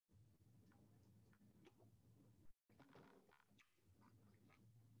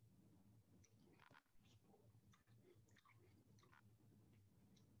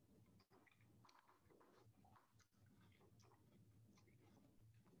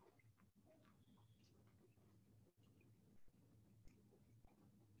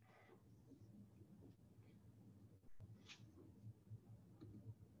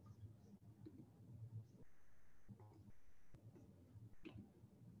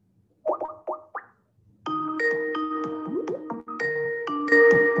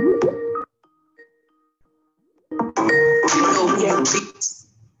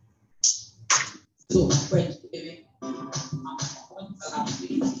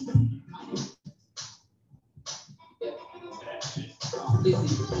You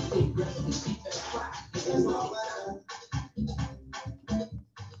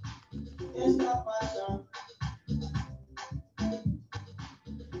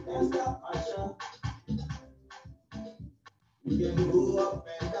can go up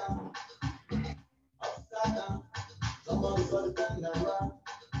and down, upside down. Someone got to turn around.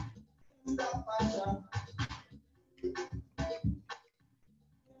 Stop passion.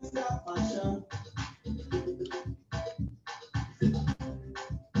 Stop passion.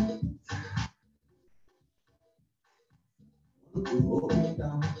 Want to hold me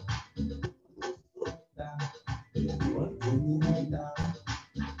down. Down. You want to move me down.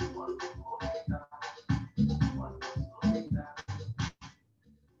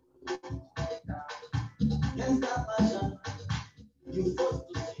 Can't stop passion. You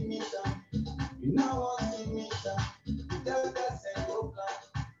forced to see me down. You now want to see me down. You tell that say go black.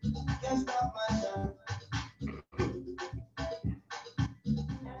 Can't stop passion.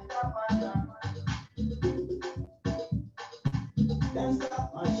 Can't stop passion. Can't stop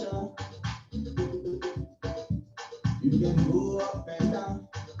passion. You can go up and down,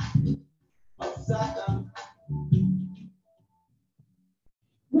 upside down.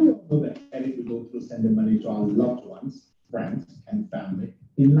 We all know the headache we go through sending money to our loved ones, friends, and family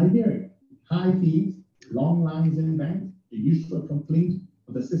in Liberia. High fees, long lines in banks, the usual complaint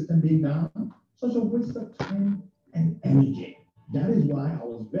of the system being down, such a waste of time and energy. That is why I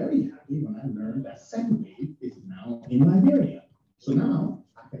was very happy when I learned that SendWave is now in Liberia. So now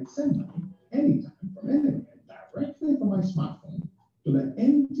I can send money anytime from anywhere directly from my smartphone to the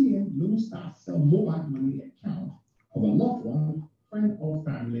MTN Blue Star Cell mobile money account of a loved one, friend, or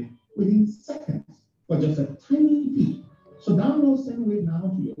family within seconds for just a tiny fee. So download SendWave now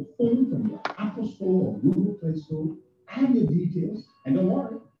to your phone from your Apple Store or Google Play Store. Add your details, and don't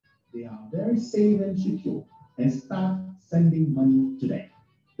worry, they are very safe and secure. And start sending money today.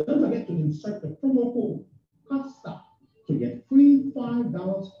 Don't forget to insert the promo code Costa to get free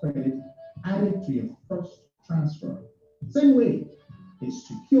 $5 credit added to your first transfer. SendWave is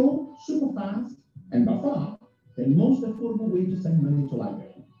secure, super fast, and by far the most affordable way to send money to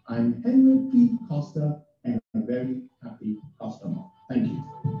Liberia. I'm Henry P. Costa, and I'm a very happy customer. Thank you.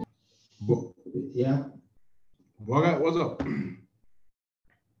 Yeah. What's up? Yeah,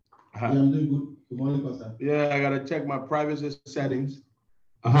 I'm doing good. Good morning, Costa. Yeah, I gotta check my privacy settings.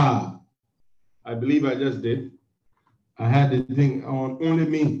 Aha. I believe I just did. I had the thing on only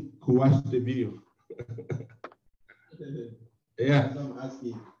me who watched the video. Yeah. That's what I'm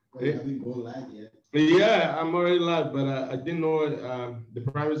asking. Have you gone live yet? Yeah, I'm already live, but I didn't know the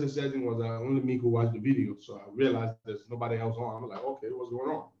privacy setting was only me who watched the video. So I realized there's nobody else on. I'm like, okay, what's going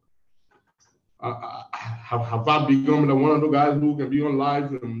on? Have I become the one of the guys who can be on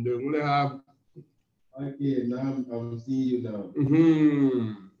live and they only have? Okay, now I'm seeing you now.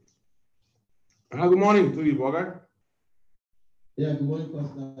 Good morning to you, Bogart. Yeah, good morning,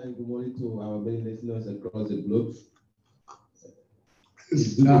 Costa, and good morning to our many listeners across the globe.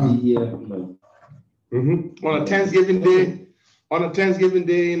 It's good to be here. On a Thanksgiving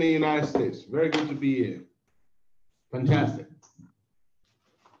day in the United States. Very good to be here. Fantastic.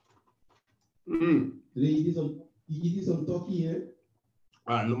 Today you eating some turkey here?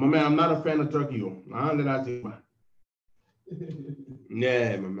 No, my man, I'm not a fan of turkey. I don't let that thing.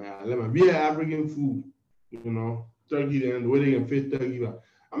 Yeah, my man. We have African food, you know, turkey and the way they can fit turkey.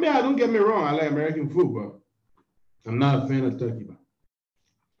 I mean, don't get me wrong, I like American food, but I'm not a fan of turkey.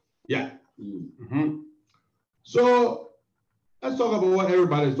 Yeah. So let's talk about what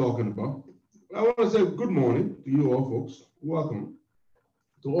everybody's talking about. I want to say good morning to you all, folks. Welcome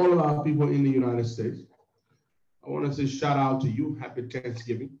to all of our people in the United States. I want to say shout out to you. Happy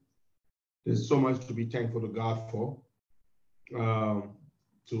Thanksgiving. There's so much to be thankful to God for.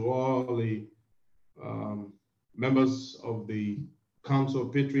 To all the members of the Council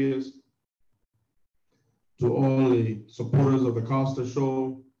of Patriots, to all the supporters of the Costa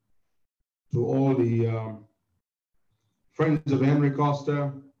Show, to all the friends of Henry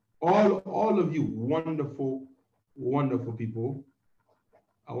Costa, all of you wonderful, wonderful people.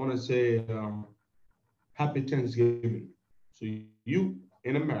 I want to say happy Thanksgiving to you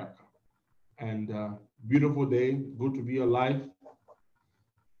in America. And beautiful day, good to be alive.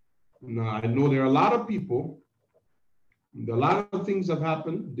 Now, I know there are a lot of people, a lot of things have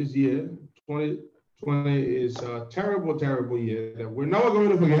happened this year. 2020 is a terrible, terrible year that we're never going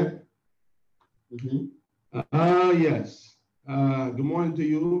to forget. Yes. Good morning to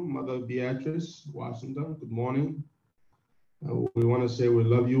you, Mother Beatrice Washington. Good morning. We want to say we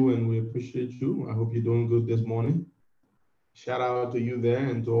love you and we appreciate you. I hope you're doing good this morning. Shout out to you there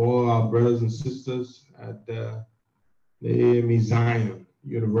and to all our brothers and sisters at the AME Zion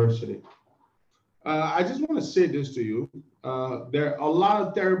University. I just want to say this to you. There are a lot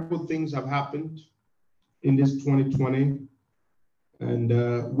of terrible things have happened in this 2020, and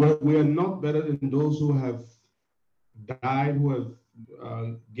we are not better than those who have died, who have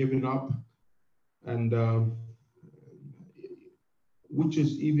given up, and which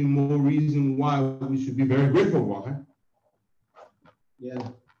is even more reason why we should be very grateful for. Huh? Yeah.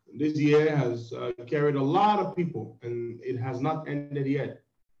 This year has carried a lot of people, and it has not ended yet.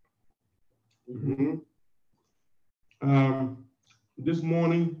 Mm-hmm. This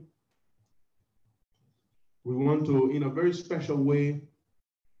morning, we want to, in a very special way,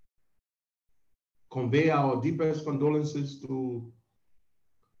 convey our deepest condolences to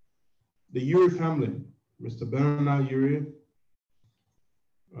the Uri family, Mr. Bernard Uri,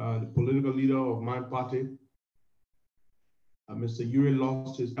 the political leader of my party. Mr. Uri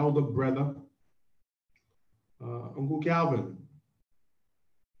lost his elder brother, Uncle Calvin.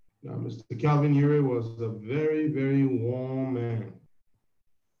 Mr. Calvin Uri was a very, very warm man,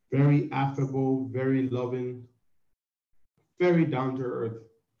 very affable, very loving, very down to earth.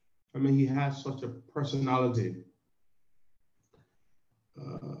 I mean, he has such a personality.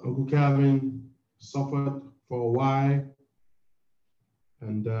 Uncle Calvin suffered for a while,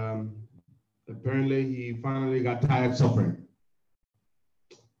 and apparently he finally got tired suffering,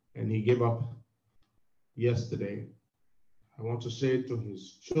 and he gave up yesterday. I want to say to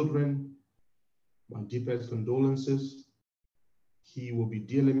his children, my deepest condolences. He will be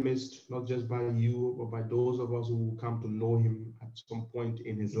dearly missed, not just by you, but by those of us who will come to know him at some point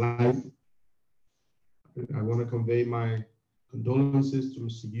in his life. I want to convey my condolences to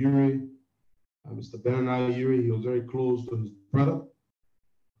Mr. Uri, Mr. Bernard Uri. He was very close to his brother.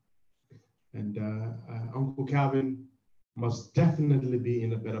 And Uncle Calvin must definitely be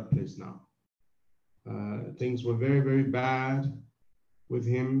in a better place now. Things were very, very bad with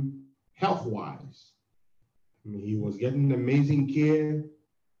him health-wise. I mean, he was getting amazing care,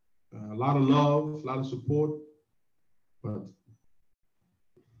 a lot of love, a lot of support, but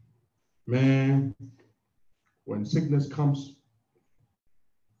man, when sickness comes,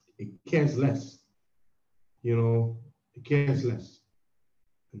 it cares less, it cares less.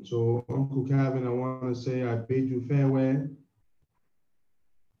 And so, Uncle Calvin, I want to say I bid you farewell,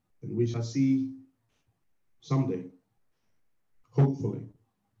 and we shall see someday, hopefully,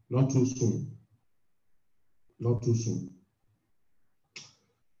 not too soon. Not too soon.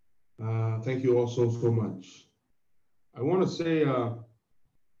 Thank you all so much. I want to say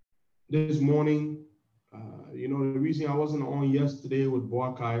this morning, the reason I wasn't on yesterday with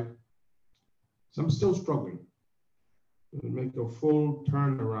Boakai is I'm still struggling to make a full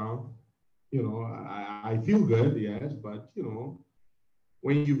turnaround. I feel good, yes, but,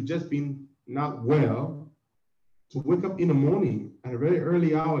 when you've just been not well, to wake up in the morning at a very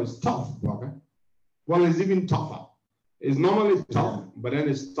early hour is tough, Boakai. Well, it's even tougher. It's normally tough, but then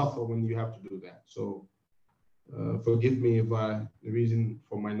it's tougher when you have to do that. So forgive me if the reason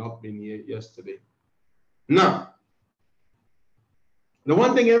for my not being here yesterday. Now, the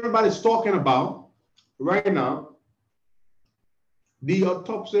one thing everybody's talking about right now, the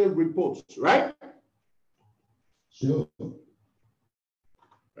autopsy reports, right? Sure.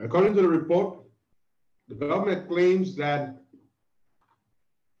 According to the report, the government claims that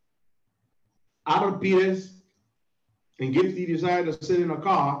Adam Peters and Gipsy decided to sit in a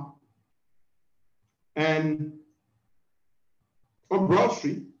car and on Broad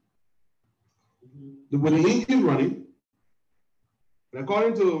Street with the engine running. And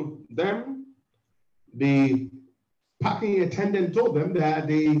according to them, the parking attendant told them that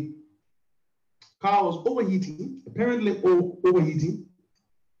the car was overheating, apparently overheating.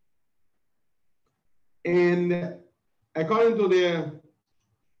 And according to their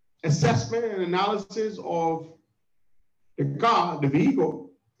assessment and analysis of the car, the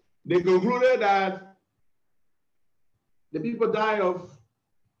vehicle, they concluded that the people died of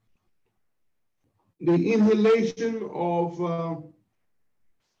the inhalation of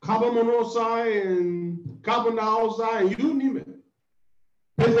carbon monoxide and carbon dioxide, and you name it.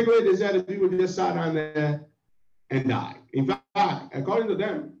 Basically, they said the people just sat down there and died. In fact, according to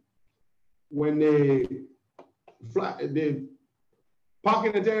them, when the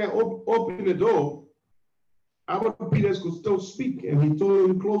parking attendant opened the door, Albert Peters could still speak, and he told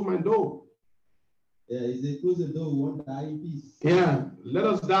him, close my door. Yeah, he said, close the door, we want to die in peace. Yeah, let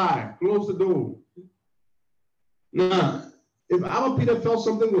us die, close the door. Now, if Albert Peter felt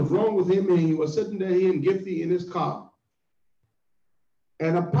something was wrong with him and he was sitting there, he and Gifty in his car,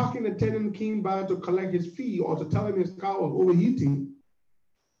 and a parking attendant came by to collect his fee or to tell him his car was overheating,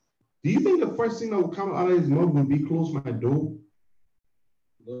 Do you think the first thing that would come out of his mouth would be close my door?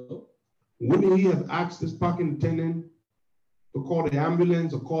 No. Wouldn't he have asked this parking attendant to call the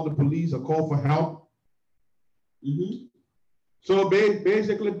ambulance or call the police or call for help? Mm-hmm. So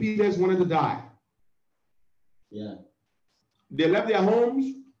basically, Peters wanted to die. Yeah. They left their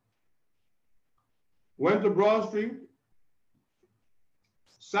homes, went to Broad Street,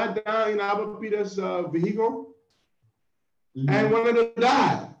 sat down in Albert Peters' vehicle, and wanted to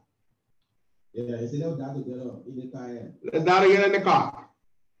die. Yeah, he said they'll die together in the car. Let's die together in the car.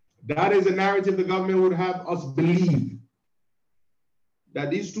 That is the narrative the government would have us believe.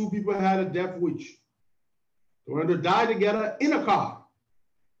 That these two people had a death wish. They wanted to die together in a car.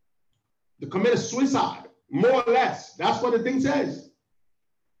 To commit a suicide, more or less. That's what the thing says.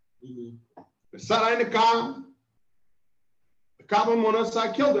 They sat in the car. The cop on one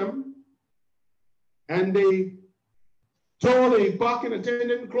side killed them. And they told the parking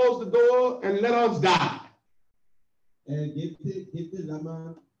attendant, close the door and let us die. And give the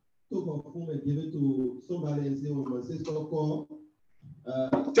llama, took her phone and give it to somebody and say, oh, my sister called.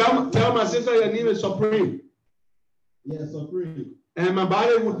 Tell my sister your name is Supreme. Yeah, Supreme. And my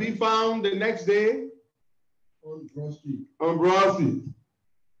body would be found the next day on Broad Street. On Broad Street.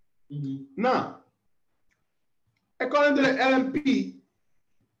 Now, according to the LMP,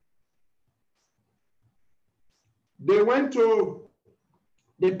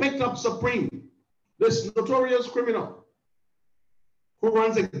 they picked up Supreme, this notorious criminal who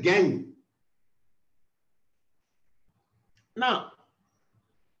runs a gang. Now,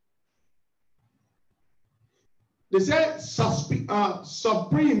 they said Supreme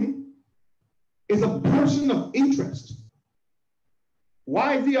is a person of interest.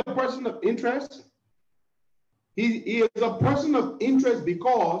 Why is he a person of interest? He is a person of interest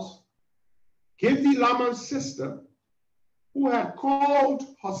because Gifty Lama's sister, who had called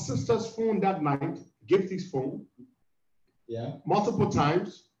her sister's phone that night, Gifty's phone, multiple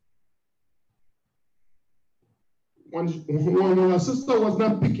times. When her sister was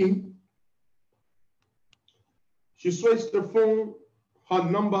not picking, she switched the phone, her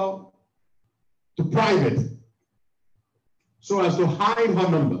number, to private, so as to hide her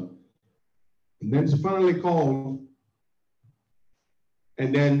number. And then she finally called,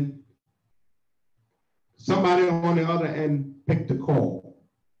 and then somebody on the other end picked the call.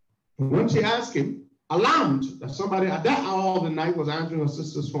 And when she asked him, alarmed that somebody at that hour of the night was answering her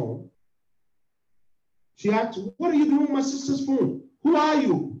sister's phone, she asked, what are you doing with my sister's phone? Who are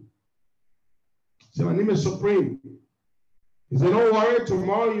you? She said, my name is Supreme. He said, don't worry,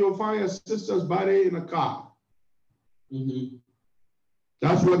 tomorrow you'll find your sister's body in a car.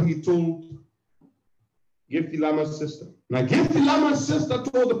 That's what he told Gifty Lama's sister. Now, Gifty Lama's sister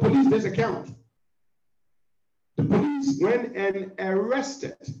told the police this account. The police went and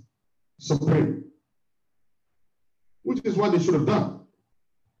arrested Supreme, which is what they should have done.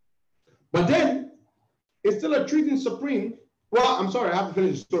 But then, instead of treating Supreme, well, I'm sorry, I have to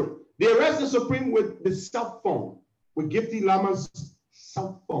finish the story. They arrested Supreme with the cell phone, with Gifty Lama's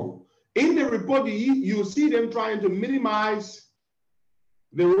cell phone. In the report, you see them trying to minimize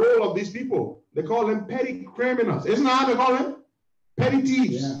the role of these people. They call them petty criminals. Isn't that how they call them? Petty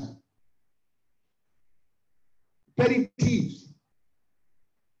thieves. Yeah. Petty thieves.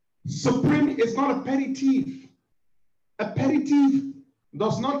 Supreme is not a petty thief. A petty thief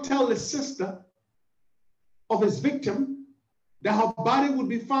does not tell the sister of his victim that her body would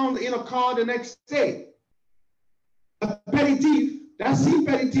be found in a car the next day. A petty thief, that same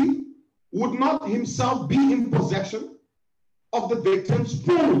petty thief, would not himself be in possession of the victim's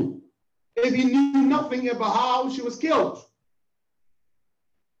phone if he knew nothing about how she was killed.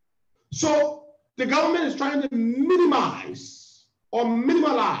 So the government is trying to minimize or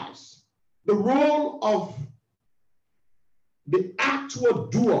minimalize the role of the actual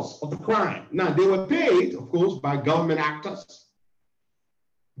doers of the crime. Now, they were paid, of course, by government actors.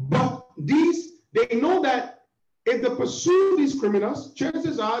 But they know that if they pursue these criminals,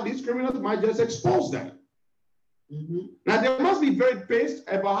 chances are these criminals might just expose them. Now, they must be very pissed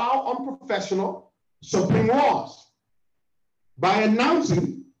about how unprofessional Supreme was by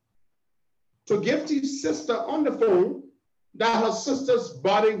announcing to Gifty's sister on the phone that her sister's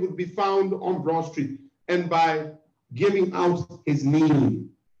body would be found on Broad Street, and by giving out his name.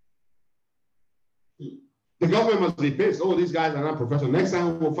 The government must be pissed. Oh, these guys are not professional. Next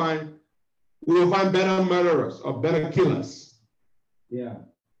time we will find better murderers or better killers. Yeah.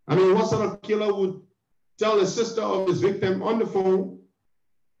 I mean, what sort of killer would tell the sister of his victim on the phone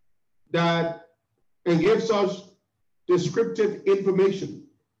that and give such descriptive information?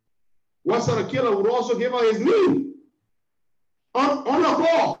 What sort of killer would also give her his name on a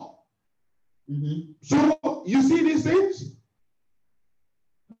call? So you see these things?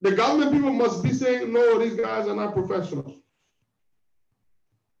 The government people must be saying, no, these guys are not professionals.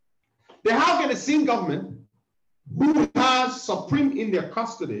 Then how can the same government who has Supreme in their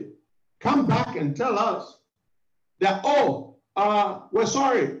custody come back and tell us that, oh, we're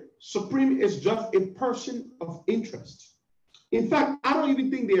sorry, Supreme is just a person of interest? In fact, I don't even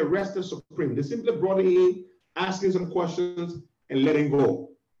think they arrested Supreme. They simply brought him in, asking some questions, and let him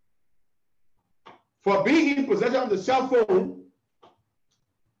go. For being in possession of the cell phone,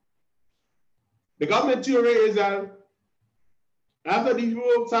 the government theory is that after these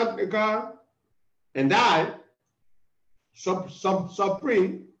people sat in the car and died,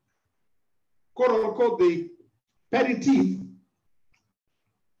 Supreme, quote unquote, the petty thief,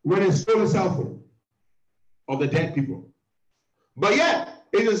 went and stole the cell phone of the dead people. But yet,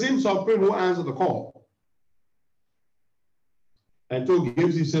 it's the same Supreme who answered the call and told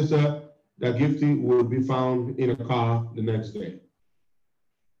Gipsy's sister that Gipsy would be found in a car the next day.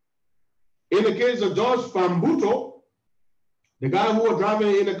 In the case of George Fambuto, the guy who was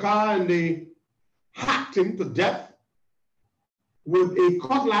driving in a car and they hacked him to death with a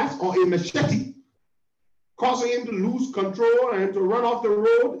cutlass or a machete, causing him to lose control and to run off the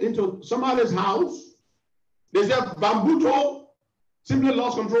road into somebody's house. They said Fambuto simply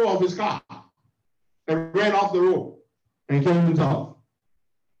lost control of his car and ran off the road and killed himself.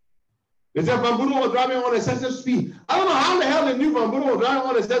 They said Fambuto was driving on excessive speed. I don't know how the hell they knew Fambuto was driving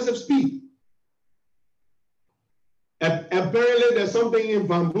on excessive speed. Apparently, there's something in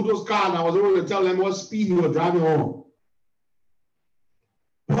Fambuto's car that was able to tell them what speed he was driving on.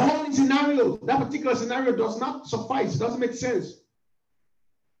 But all these scenarios, that particular scenario does not suffice. It doesn't make sense.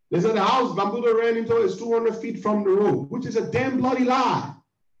 They said the house Fambuto ran into is 200 feet from the road, which is a damn bloody lie.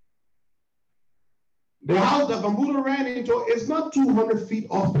 The house that Fambuto ran into is not 200 feet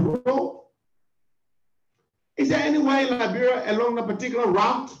off the road. Is there anywhere in Liberia along a particular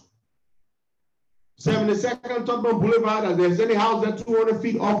route, 72nd Tubman Boulevard, that there's any house that's 200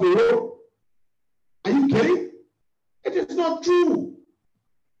 feet off the road? Are you kidding? It is not true.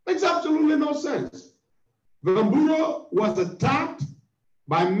 Makes absolutely no sense. Fambuto was attacked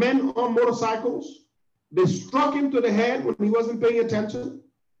by men on motorcycles. They struck him to the head when he wasn't paying attention.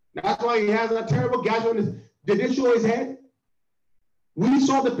 That's why he has a terrible gash on his. Did they show his head? We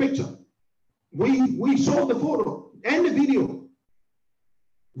saw the picture. We saw the photo and the video.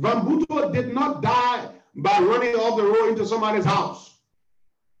 Fambuto did not die by running off the road into somebody's house.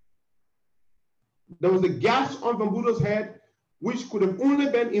 There was a gash on Fambuto's head, which could have only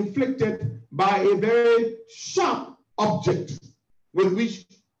been inflicted by a very sharp object with which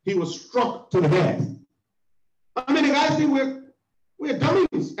he was struck to the head. I mean, the guys think we're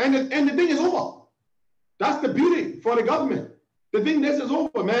dummies, and the thing is over. That's the beauty for the government. The thing, this is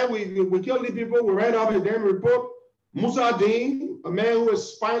over, man. We killed these people. We read up a damn report. Musa Dean, a man who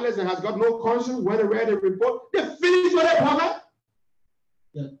is spineless and has got no conscience, went and read a report. They finished with it, brother.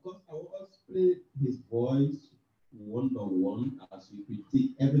 Yeah, because I will always play his voice one-on-one as we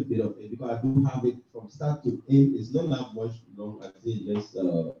critique every bit of it, because I do have it from start to end. It's not that much long, I think just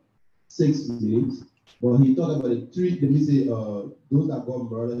 6 minutes. But he talked about the three, let me say, those that got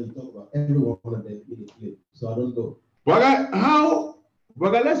murdered, he talked about every one of them in the clip. So I don't know.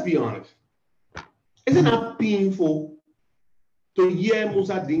 Brother, let's be honest. Isn't that painful to hear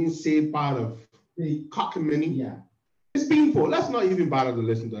Musa Dean say part of the cockamamie? Yeah. It's painful. Let's not even bother to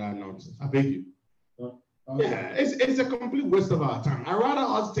listen to that nonsense. I beg you. Okay. Yeah, it's a complete waste of our time. I'd rather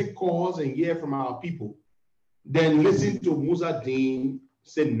us take calls and hear from our people than listen to Musa Dean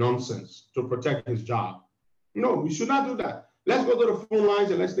say nonsense to protect his job. No, we should not do that. Let's go to the phone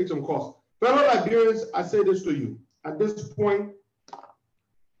lines and let's take some calls. Fellow Liberians, I say this to you. At this point,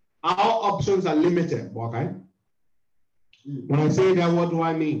 our options are limited, okay? When I say that, what do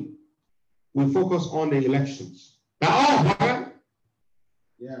I mean? We focus on the elections. Okay?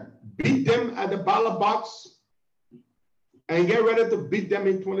 Yeah. Beat them at the ballot box and get ready to beat them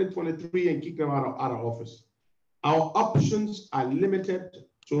in 2023 and kick them out of office. Our options are limited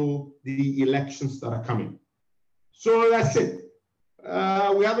to the elections that are coming. So that's it.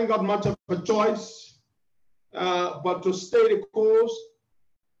 We haven't got much of a choice, but to stay the course,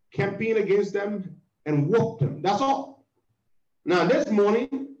 campaign against them, and whoop them. That's all. Now, this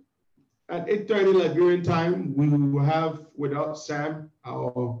morning at 8:30 Liberian time, we will have with us Sam,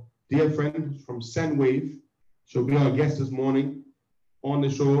 our dear friend from Sendwave. She'll be our guest this morning on the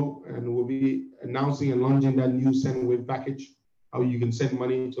show, and we'll be announcing and launching that new Sendwave package, how you can send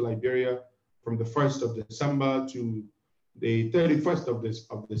money to Liberia from the 1st of December to the 31st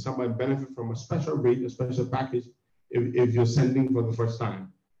of December and benefit from a special rate, a special package if you're sending for the first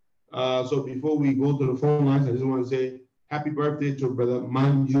time. So before we go to the phone lines, I just want to say happy birthday to Brother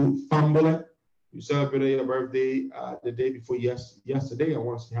Manju Fambule. You celebrated your birthday the day before yesterday. I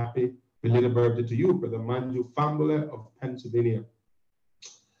want to say happy belated birthday to you, Brother Manju Fambule of Pennsylvania.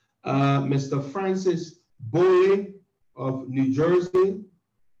 Mr. Francis Bowling of New Jersey.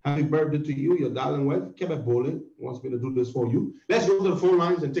 Happy birthday to you, your darling wife, Quebec Bowling, wants me to do this for you. Let's go to the phone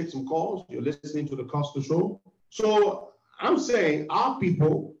lines and take some calls. You're listening to the Costa Show. So I'm saying, our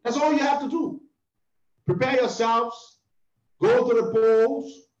people, that's all you have to do. Prepare yourselves, go to the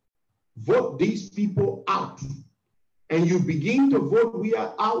polls, vote these people out. And you begin to vote we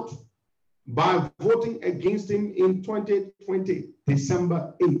are out by voting against him in 2020,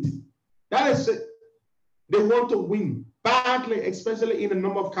 December 8th. That is it. They want to win badly, especially in a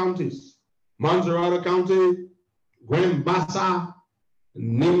number of counties. Monrovia County, Grand Bassa,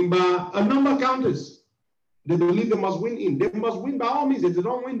 Nimba, a number of counties. They believe they must win in. They must win by all means. If they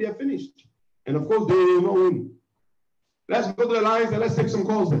don't win, they're finished. And of course, they will not win. Let's go to the lines and let's take some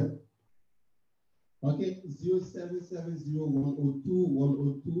calls there. Okay,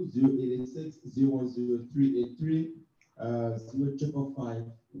 0770-102-102, 086-010-383,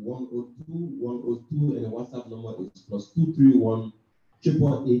 0555-102-102, and the WhatsApp number is +231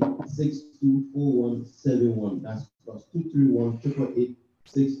 888-624171. That's +231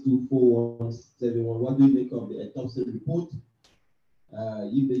 888-624171. What do you make of the autopsy report?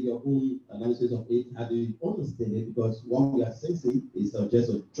 You make your own analysis of it. How do you understand it? Because what we are sensing is just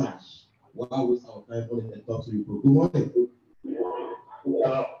a trash. Why waste our time on the autopsy report? Good morning. Good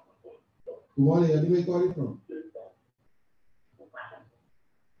morning. Where are you calling from?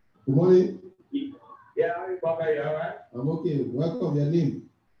 Good morning. Yeah, I'm okay, all right? I'm okay. Welcome. Your name?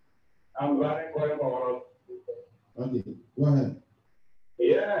 I'm very calling for. Okay. Go ahead.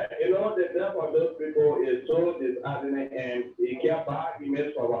 Yeah, the death of those people is so disheartening, and it can bad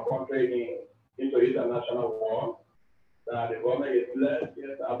image for our country into international war. That the government is less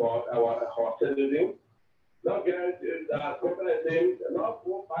about our citizens. Not guaranteed that Costa is saying, not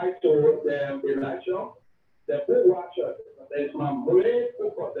who fight to the election, the poll watcher. There's my main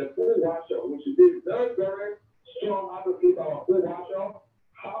focus, the poll watcher. We should be very, very strong how to keep our poll watcher,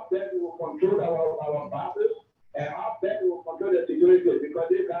 how best we will control our bosses, and how best we will control the security, because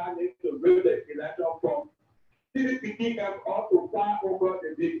they guys need to build the election from CDPD camp up to far over the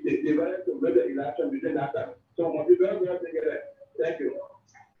right to build the election between that time. So we'll be very, very together. Thank you.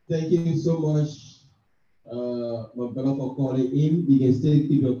 Thank you so much, my brother, for calling in. You can still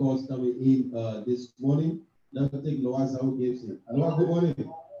keep your calls coming in this morning. Let's take Noah Zhao Gibson. Noah, good morning. Good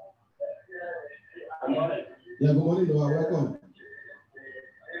morning. Yeah, good morning, Noah. Welcome.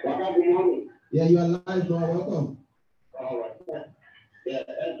 Welcome, good morning. Yeah, you are live, Noah. Welcome. All right. Yeah,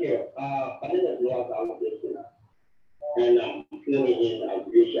 thank you. My name is Noah Zhao Gibson, and I'm filling in as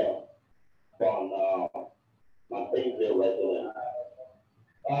usual from my Painesville resident.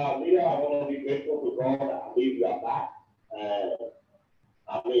 I want to be grateful to God that I believe you are back.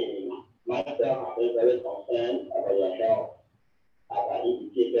 Myself, I've been very concerned about your health, as I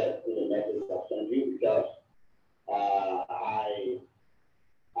indicated in the message I sent you, because I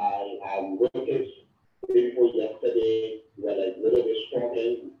noticed people yesterday were like a little bit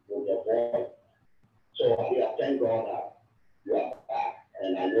struggling with your voice. So I thank God that you are back,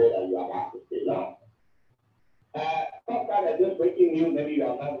 and I know that you are back to stay now. Sometimes I just breaking news, maybe you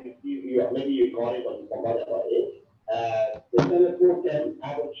are not receiving, maybe you got it, but you forgot about it. The Senate Pro Tem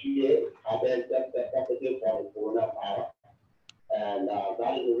Agochie have been tested positive for the coronavirus. And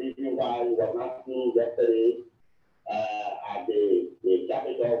that is the reason why we were not seen yesterday at the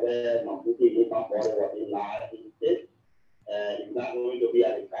capital where Maputo Union Border was in live in the state. And it's not going to be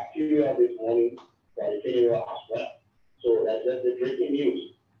at the cafeteria this morning for the funeral as well. So that's just the breaking news.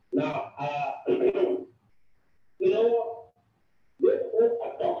 Now, this whole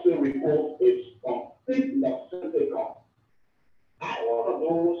autopsy report is complete nonsensical. I'm one of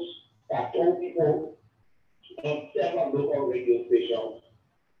those that told people on several local radio stations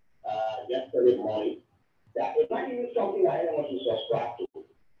yesterday morning that it's not even something that anyone should subscribe to.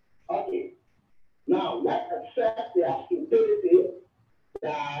 Okay. Now, let's accept their stupidity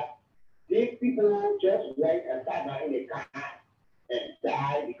that these people just went and sat down in a car and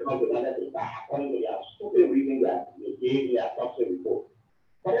died because they wanted to die, according to their stupid reason that they gave their autopsy report.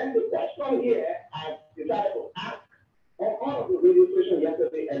 But then the question here, I decided to ask on all of the radio stations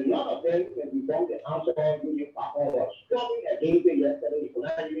yesterday, and none of them can debunk the answer using Papa was struggling against it yesterday. You could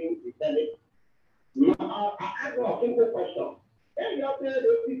not even defend it. I asked them a simple question. Can you tell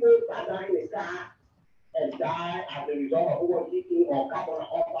those people sat down in a car and die as a result of overheating or carbon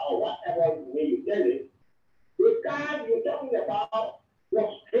dioxide or whatever way you tell it? The car you're talking about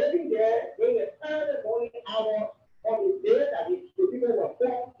was trading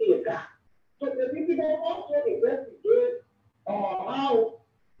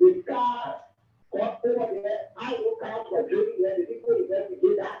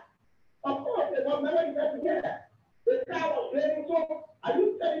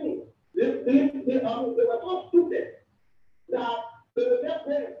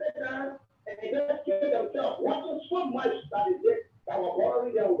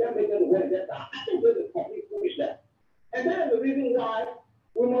already they will just make it work that time. I think this is complete foolishness. And that is the reason why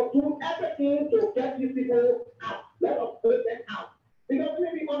we must do everything to get these people out. Let us put them out. Because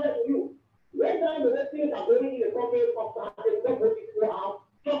let me be honest with you. Right now, the things are going in the country of South, don't put people out.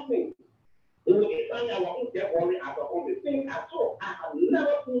 Trust me. In the time I won't get worried at the only thing at all. I have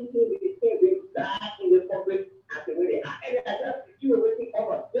never seen these things being bad in the country as the way they are. And I just see you waiting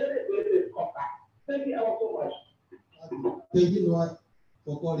over very, very contact. Thank you all so much. Thank you, Lord,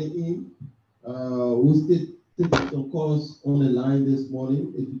 for calling in. We'll still take some calls on the line this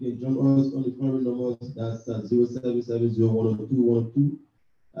morning. If you can join us on the phone numbers, that's 0770-102-102,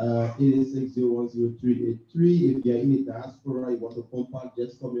 886-010-383. If you're in the diaspora, you want to contact,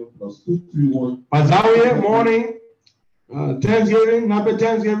 just call me on +231. Pazawi, morning. Thanksgiving, happy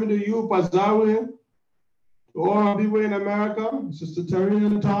Thanksgiving to you, Pazawi. To all people in America, Sister Terry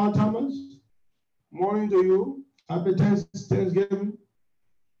and Thomas. Morning to you. Happy Thanksgiving.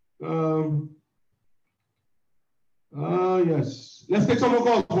 Yes. Let's take some more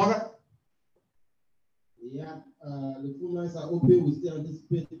calls, Walker. Yeah, the phone lines are open. We still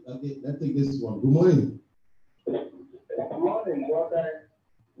anticipate. Okay, let's take this one. Good morning. Good morning, Walker.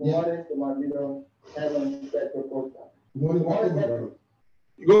 Good morning to my video, Helen, Costa. Good morning, Walker.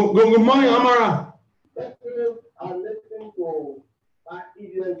 Good morning, Amara. Yesterday, I listened to my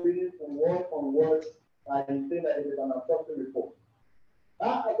EDM reading from word, and saying that it is an autopsy report.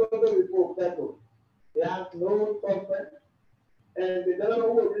 That autopsy report settled. They have no substance, and the gentleman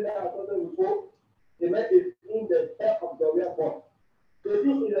who was reading that autopsy report, he met it in the head of the real body. So this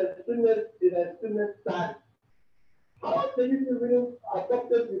is an extremist study. How can you be reading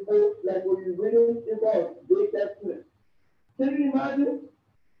autopsy report like when you're reading about the testament? Can you imagine?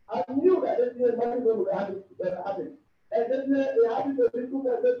 I knew that this year money would happen. And this year they happen to recruit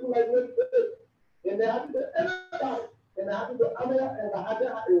and they like what it is. And they happen to everybody. And they happen to America and the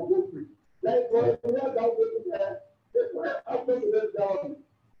Hada it will go free. Like for the down this one after this down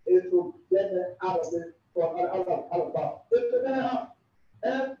is to get them out of this for out of power. It's the out.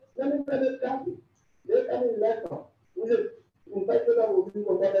 And let me tell you something. They come in lesson. We just infected that will be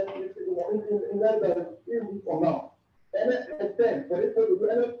for more than in less than 3 weeks from now. And then, for this to do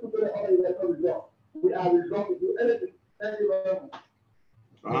anything to the other election result, we are resolved to do anything. Thank you very much.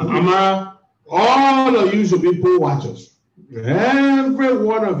 Amara, all of you should be poll watchers. Every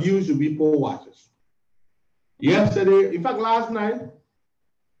one of you should be poll watchers. Yesterday, in fact, last night,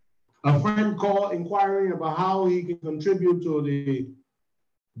 a friend called inquiring about how he can contribute to the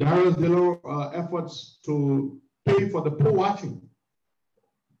Darius Dillon efforts to pay for the poll watching.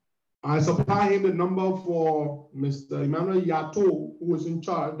 I supply him the number for Mr. Emmanuel Yato, who is in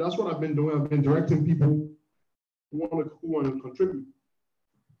charge. That's what I've been doing. I've been directing people who want to contribute.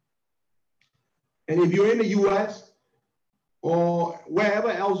 And if you're in the US or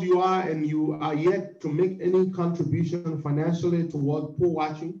wherever else you are and you are yet to make any contribution financially toward poll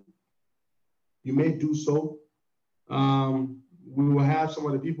watching, you may do so. We will have some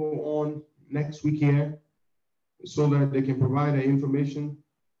of the people on next week here so that they can provide the information.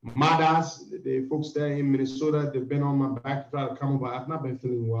 Madas, the folks there in Minnesota, they've been on my back to try to come over. I've not been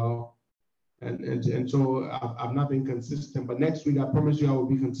feeling well. And so I've not been consistent. But next week, I promise you I will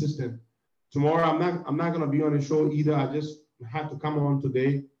be consistent. Tomorrow, I'm not going to be on the show either. I just had to come on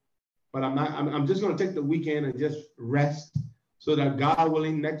today. But I'm just going to take the weekend and just rest so that God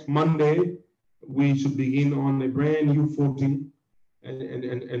willing, next Monday, we should begin on a brand new footing.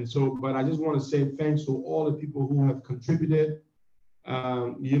 And so, but I just want to say thanks to all the people who have contributed,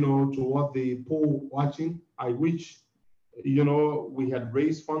 toward the poll watching. I wish, we had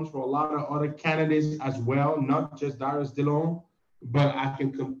raised funds for a lot of other candidates as well, not just Darius Dillon, but I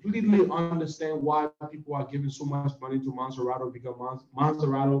can completely understand why people are giving so much money to Monserrato, because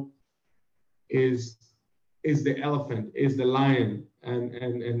Monserrato is the elephant, is the lion, and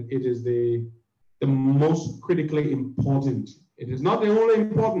it is the most critically important. It is not the only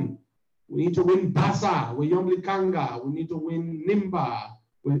important. We need to win Bassa with Yomli Kanga. We need to win Nimba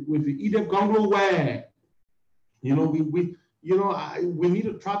with Edith Gonglo. We need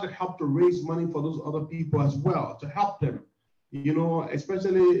to try to help to raise money for those other people as well, to help them.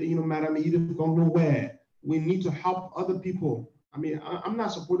 Especially, Madam Edith Gonglo. We need to help other people. I mean, I'm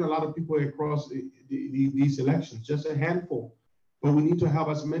not supporting a lot of people across these elections, just a handful. But we need to have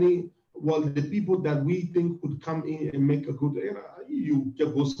as many, the people that we think would come in and make a good, you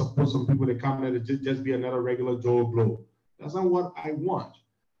just go support some people that come in and just be another regular Joe Blow. That's not what I want.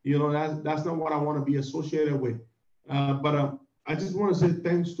 That's not what I want to be associated with. But I just want to say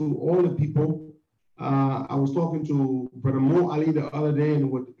thanks to all the people. I was talking to Brother Mo Ali the other day,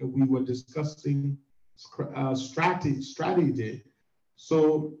 and we were discussing strategy.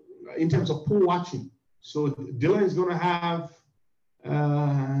 So in terms of poll watching, so Dylan is going to have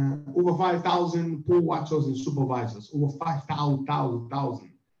over 5,000 poll watchers and supervisors, over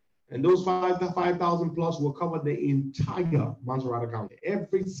 5,000. And those 5,000 plus will cover the entire Monrovia County.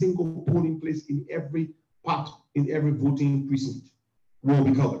 Every single polling place in every part, in every voting precinct will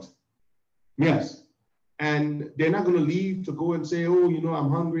be covered. Yes. And they're not going to leave to go and say, oh, you know, I'm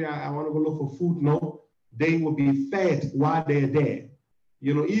hungry, I want to go look for food. No, they will be fed while they're there.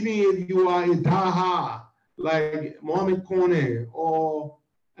 You know, even if you are a Daha, like Mohamed Kone or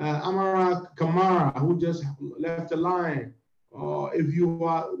Amara Kamara, who just left the line, or if you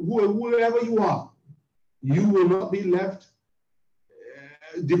are, whoever you are, you will not be left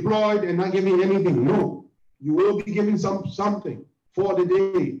deployed and not giving anything. No, you will be giving something for the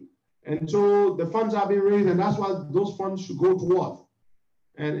day. And so the funds are being raised, and that's why those funds should go towards.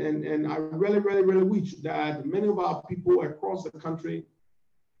 And I really wish that many of our people across the country,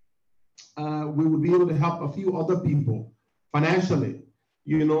 we would be able to help a few other people financially,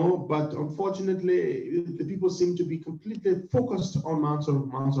 you know, but unfortunately, the people seem to be completely focused on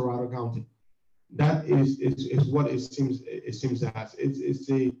Monrovia County. That is what it seems as.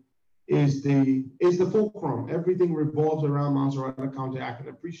 It's the fulcrum. Everything revolves around Monrovia County. I can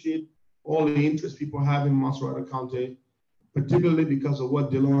appreciate all the interest people have in Monrovia County, particularly because of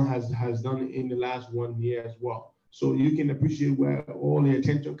what Dylan has done in the last 1 year as well. So you can appreciate where all the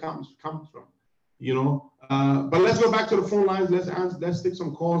attention comes from, you know. But let's go back to the phone lines. Let's take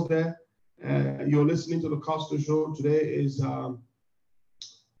some calls there. You're listening to the Costa Show. Today is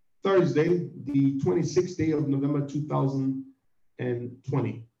Thursday, the 26th day of November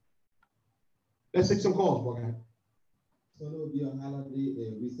 2020. Let's take some calls, Bogan. So it will be a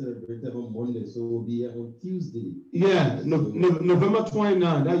holiday. We celebrate on Monday, so it will be on Tuesday. Yeah, November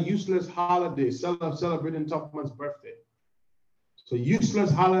 29, that useless holiday, celebrating Topman's birthday. So useless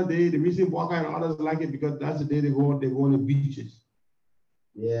holiday. The reason Bogan and others like it because that's the day they go on the beaches.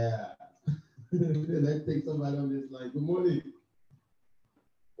 Yeah. Let's take somebody on this line. Good morning.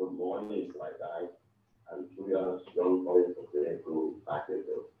 Good morning, my guy. I'm curious, young boy from Grand Crew,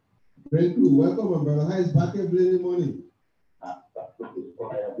 Backendville. Grand Crew, welcome, my brother. How is Backendville in the morning? Okay,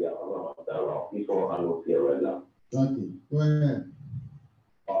 go ahead.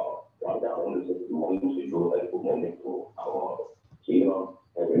 One down on the morning to do like good morning to our team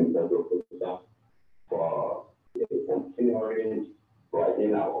and for continuing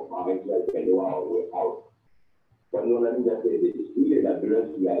writing our comments like we do our way out. But no, let me just say this: we that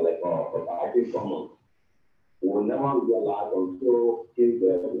belongs to like active common will never realize until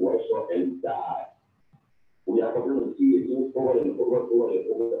the workshop and die. We are going to see it over and over. We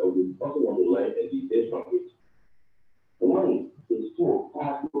also want to learn and be based from it. One is to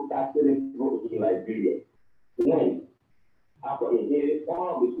pass through in Liberia. One, after a day,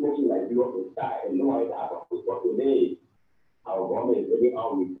 all the smoking Liberia will start and no one happened. But today, our government is ready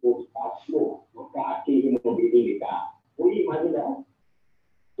our reports are slow. The car came in on the car. Can you imagine that?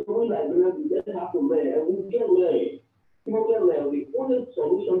 So we Liberians, we just have to learn, and we can learn. People can learn. The only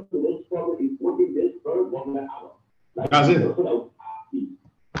solution to this problem is voting this first government out. That's it.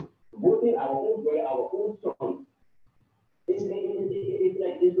 Voting our own way, our own son. It's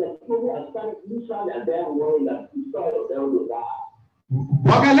like people are starting and they're worried that the soil of them will die.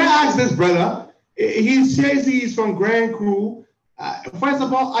 Okay, let's ask this brother. He says he's from Grand Crew. First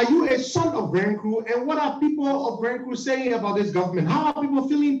of all, are you a son of Grand Crew? And what are people of Grand Crew saying about this government? How are people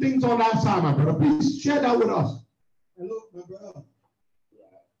feeling things on that side, my brother? Please share that with us. Hello, my brother.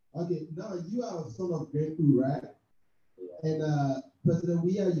 Yeah. Okay, now you are a son of Grand Crew, right? Yeah. And President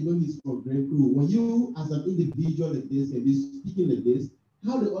Weah, you know he's from Grand Crew. When you, as an individual like this, and you're speaking like this,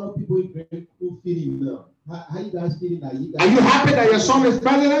 how do other people in Grand Crew feeling now? How you guys feeling now? Are you happy that your son is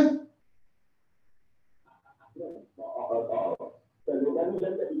president?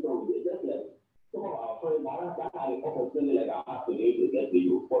 Some of our friends are opportunity like I have today to get to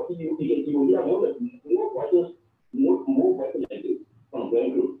you. But you hear more voices like this from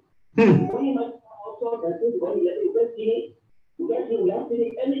Grand Crew. When you might also that this body let you get see we are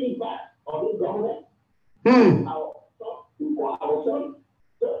seeing any impact on this government. Our son.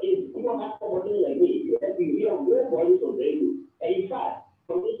 So if you don't have opportunity like me, you have to hear more voices from Grand Crew. And in fact,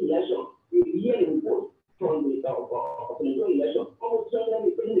 from this election, you hear the report from the election. Almost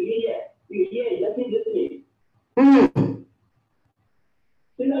certainly in the year. Listening.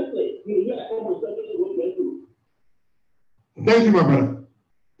 Seriously, you hear almost certainly what they do. Thank you, my brother.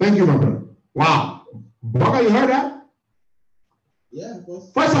 Thank you, my brother. Wow. Boga, you heard that? Yeah, of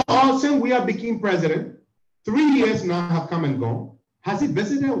course. First of all, since we have become president, 3 years now have come and gone. Has he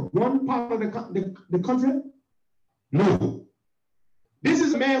visited one part of the country? No.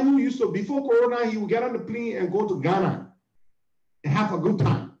 man who used to, before Corona, he would get on the plane and go to Ghana and have a good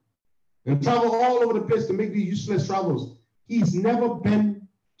time and travel all over the place to make these useless travels. He's never been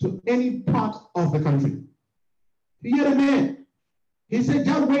to any part of the country. You hear the man? He said,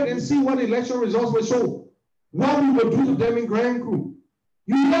 just wait and see what the election results will show. What we will do to them in Grand Crew.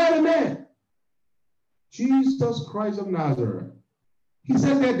 You hear the man? Jesus Christ of Nazareth. He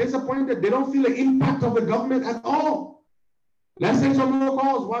says they're disappointed. They don't feel the impact of the government at all. Let's take some more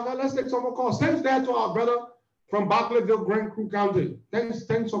calls. Why, let's take some more calls. Thanks there to our brother from Barclayville, Grand Crew County. Thanks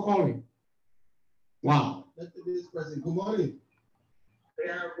for calling. Wow. Let's take this person. Good morning.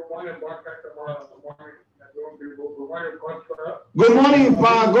 Yeah, good morning, Good morning. Good morning, Costa. Good morning,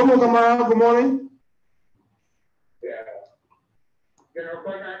 Pa. Good morning, Kamara. Good morning. Yeah. You know,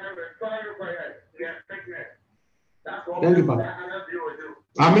 because I never saw you for that. Yeah, that's what Thank you, Pa.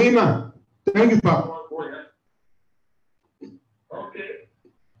 Amina. Thank you, Pa. Okay.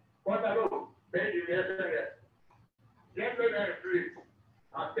 What I do? Thank you, yesterday. Yesterday,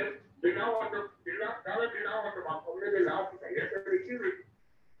 I said, did I want to my community last week? Yesterday,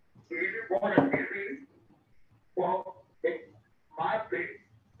 he bought a TV for my place.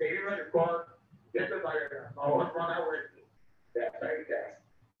 They even called yesterday. My husband, I went to that bank there.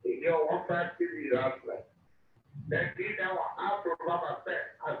 He got 1.5 TV last night. Then he now after Robert said,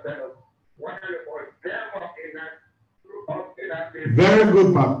 I said, one of the most damn up in that. Very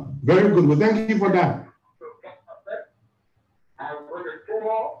good, Pa. Very good. Well, thank you for that. I'm going to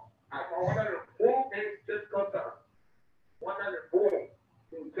tour. I'm one of the 4 in Costa. One of the 4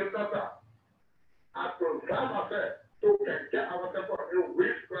 in Costa. I program myself to get ourselves a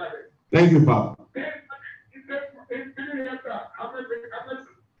real credit. Thank you, Pa.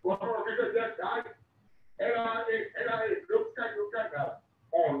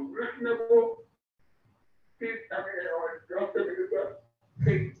 Unreasonable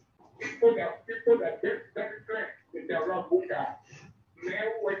people that get strength in their wrong book guy. Man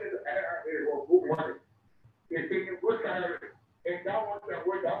waited or good money. They think in good salary and that was their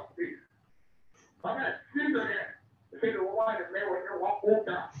way down the street. I'm not seeing again. They say the woman is man when they want book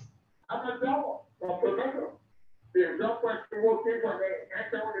guy. I'm a devil, a professor. There's no question working for the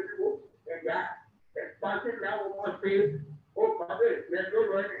answer with the people and that. And passing that one space. Oh, my God, they're good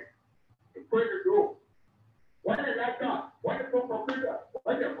running. To put the door. What is that done? What is the computer?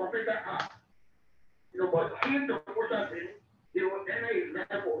 What is the computer app? You know, but seeing the computer thing, it was any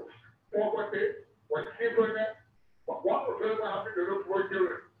examples. Poverty, what children, but what was going to happen to those 4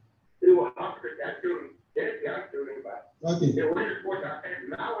 children? It will happen to that children. Get that children back. Okay. They were just put that, and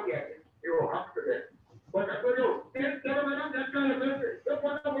now again, it will happen to them. But I tell you, this government, that's kind of message. That's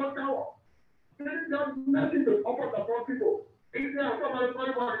what I want to know. This is not nothing to offer the poor people. Is there somebody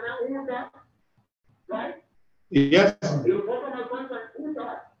talking about that? Right? Yes. You talk about something who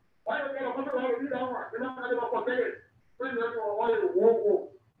died. Why don't you talk about it? You're not going to talk about it.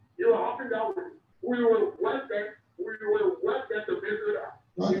 You are helping out with. We will work that to visit us.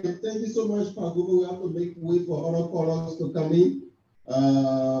 Okay, thank you so much, Pagubo. We have to make way for other callers to come in.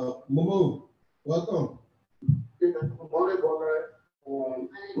 Momo, welcome. Good morning, brother.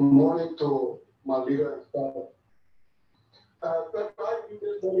 Good morning to my leader and staff.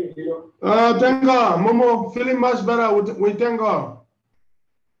 Thank God. Momo, feeling much better. We thank God.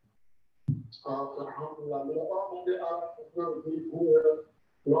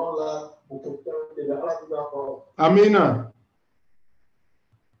 Amina.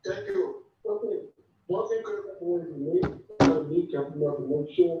 Thank you. Okay. One thing we need to make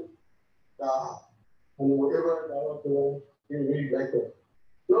sure that whatever that is really like that.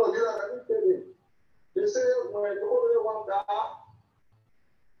 No, you know, let me tell you. They say when the only one die,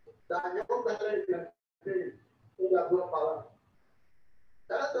 that young better can say in that blood.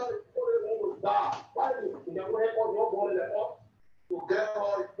 That's how the only one will die. Why do you know where all your body to get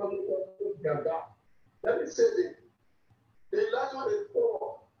all its communication can die? Let me say this. The last one is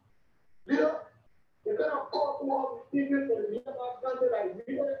poor. Leader, you cannot call more people to the country like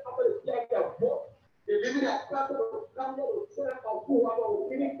leader after the flag of war. The leader has started to come to serve and who have a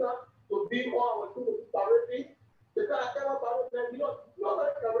minister to be all our students directly. Because I cannot you know, nobody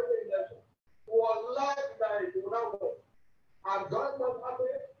can win the election. Who are live that you now know. I'm going to happy,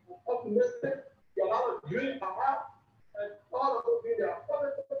 optimistic, a lot of dreams I have, and all of those things are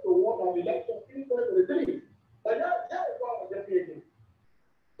positive to win an election in 2023. And that is what I'm getting.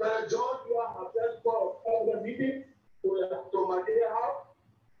 But John, you have just called a meeting to my dear house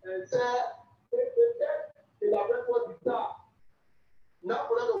and said, il a fait quoi du tard. Now,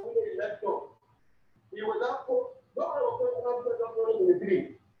 for the winning election, he will not put no one in the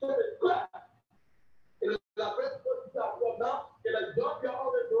dream. So it's clear. Il a fait quoi du tard. Now, il a John, you have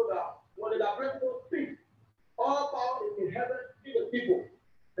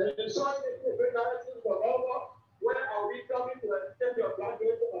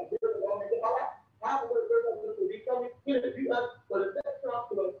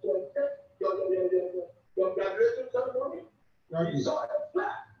He saw it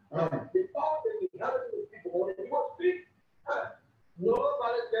flat. He thought that he had it with people when he was speaking.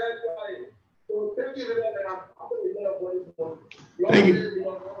 Nobody cares about it. So thank you for that, and I'm going to love what he's doing. Thank you.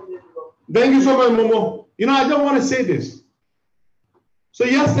 Thank you so much, Momo. You know, I don't want to say this. So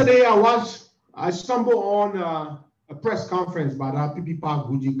yesterday I stumbled on a press conference by that PP Park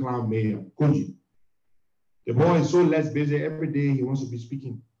Guji Clown Mayor, Koji. The boy is so less busy. Every day he wants to be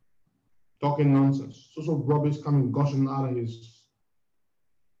speaking, talking nonsense. So rubbish coming, gushing out of his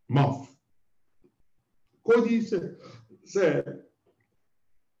mouth. Koji said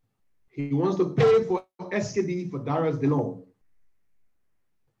he wants to pay for SKD for Darius Delon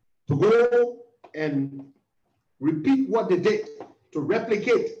to go and repeat what they did, to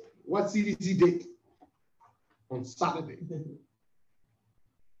replicate what CDC did on Saturday.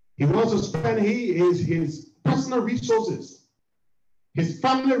 He wants to spend his personal resources, his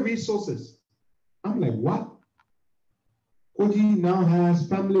family resources. I'm like, what? Koji now has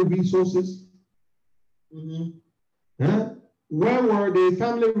family resources? Huh? Where were the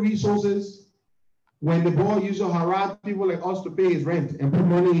family resources when the boy used to harass people like us to pay his rent and put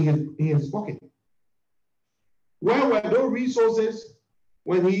money in his pocket? Where were those resources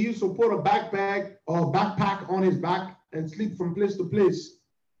when he used to put a backpack or backpack on his back and sleep from place to place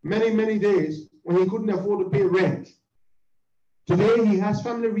many days when he couldn't afford to pay rent? Today he has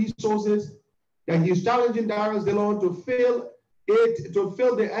family resources that he's challenging Darius Delon to fill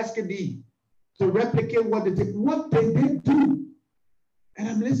the SKD, to replicate what they did do. And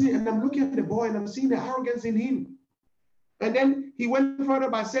I'm listening and I'm looking at the boy and I'm seeing the arrogance in him. And then he went further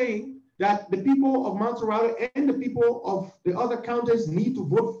by saying that the people of Monrovia and the people of the other counties need to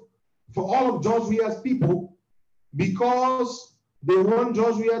vote for all of George Weah's people because they want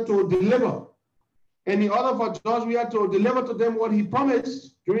George Weah to deliver. And in order for George Weah to deliver to them what he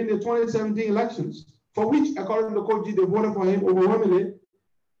promised during the 2017 elections, for which, according to Koji, they voted for him overwhelmingly,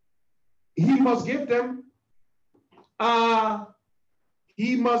 he must give them,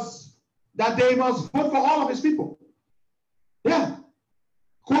 they must vote for all of his people. Yeah.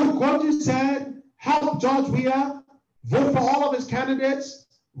 Koji said, help George Weah, vote for all of his candidates,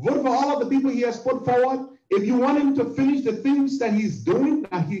 vote for all of the people he has put forward. If you want him to finish the things that he's doing,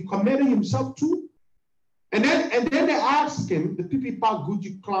 that he committed himself to. And then they asked him, the PP Park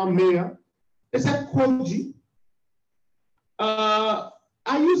Guji Clown Mayor, they said, Koji, are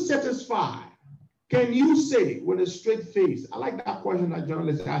you satisfied? Can you say with a straight face? I like that question that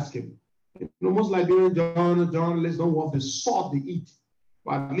journalists ask him. You know, most Liberian journalists don't want the salt they eat.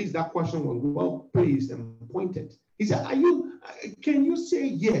 But at least that question was well placed and pointed. He said, can you say,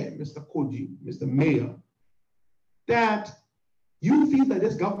 yeah, Mr. Koji, Mr. Mayor, that you feel that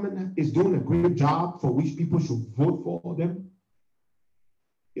this government is doing a great job for which people should vote for them?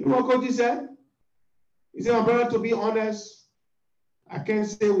 You know what Koji said? He said, my brother, to be honest, I can't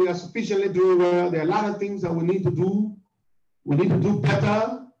say we are sufficiently doing well. There are a lot of things that we need to do. We need to do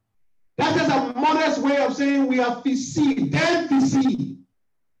better. That is a modest way of saying we are PC,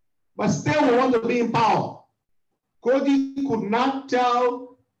 but still we want to be in power. Koji could not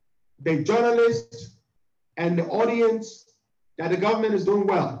tell the journalists and the audience that the government is doing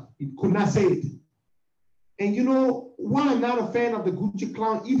well. He could not say it. And you know, while I'm not a fan of the Gucci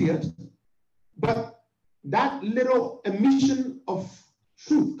Clown idiot, but that little admission of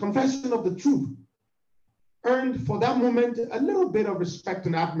truth, confession of the truth, earned for that moment a little bit of respect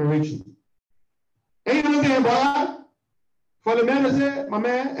and admiration. And you know what I'm saying, boy? For the man to say, my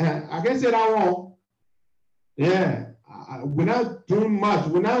man, I can't say that wrong. Yeah, we're not doing much.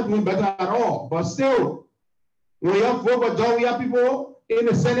 We're not doing better at all. But still, when you have vote for John, we have people in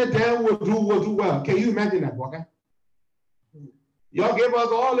the Senate there will do well. Can you imagine that, okay? Y'all gave us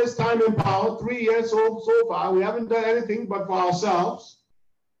all this time in power, 3 years so far. We haven't done anything but for ourselves.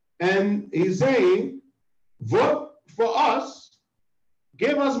 And he's saying, vote for us,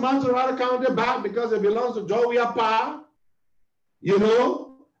 give us Monterey County back because it belongs to Joe Weah, you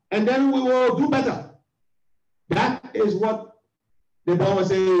know, and then we will do better. That is what the boy was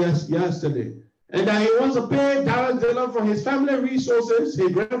saying yesterday. And that he wants to pay Darius Delon for his family resources.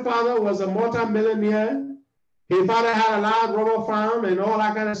 His grandfather was a multi-millionaire. His father had a large rubber farm and all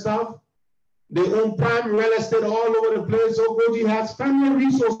that kind of stuff. They own prime real estate all over the place. So Koji has family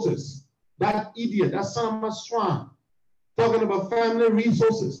resources. That idiot, that son of a swan, talking about family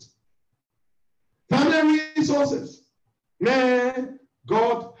resources. Family resources. Man,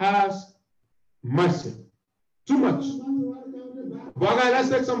 God has mercy. Too much. Well, guys, let's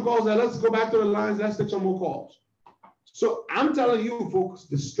take some calls. Let's go back to the lines. Let's take some more calls. So I'm telling you, folks,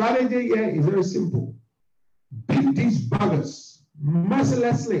 the strategy here is very simple. Beat these buggers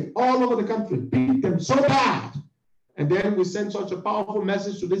mercilessly all over the country. Beat them so bad and then we send such a powerful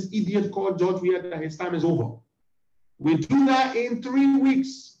message to this idiot called George Weah that his time is over. We do that in 3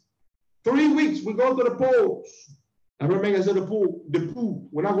 weeks. 3 weeks, we go to the polls. I remember I said the pool.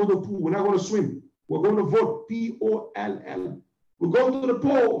 We're not going to the pool. We're not going to swim. We're going to vote. P-O-L-L. We go to the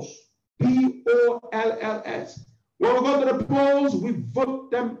polls. P-O-L-L-S. When we go to the polls, we vote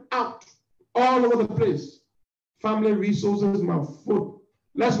them out all over the place. Family resources, my foot.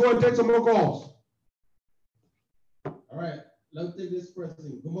 Let's go and take some more calls. All right, let's take this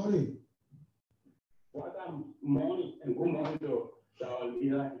person. Good morning. What morning and good morning to our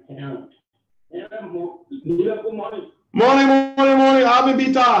leader, Aaron. Leader, good morning. Morning. I'll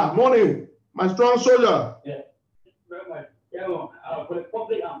be tired. Morning. My strong soldier. Yeah. Very much. Yeah, for the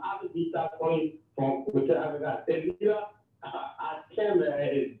public, I'm happy to be calling from Western Africa. The leader, I came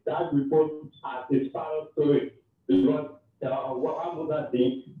that report as his father story because what I'm going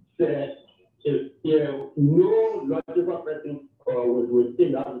to said is no logical person will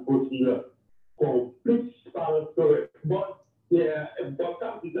think that report here complete father story. But but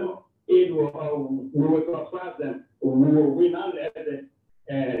some it will we will surprise them. We not let the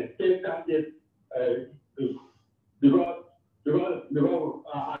state candidates because I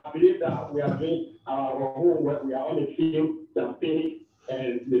believe that we are doing our own work. We are on the field campaigning,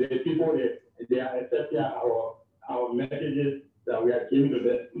 and the people they are accepting our messages that we are giving to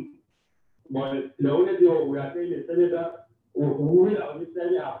them. But the only thing we are saying the senator we are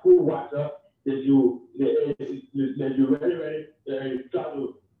sending our full water that you very try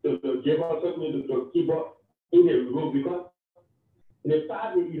to give us something to keep us in the room because in the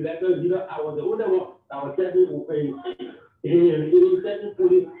past election leader I was the only one that was telling he said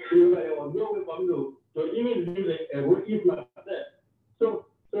police there was no way for me to even leave a vote if myself. So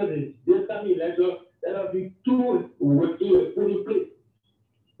this time election there will be two working a polling place.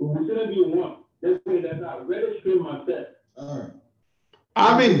 We shouldn't be one. Let's say that I really scream myself.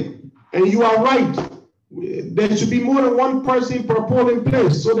 I mean, and you are right. There should be more than one person per polling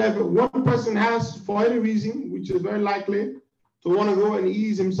place so that if one person has, for any reason, which is very likely, to want to go and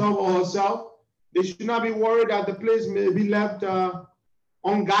ease himself or herself, they should not be worried that the place may be left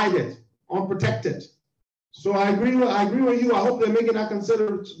unguided, unprotected. So I agree with you. I hope they're making that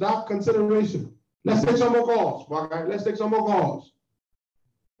consideration. Let's take some more calls. Okay? Let's take some more calls.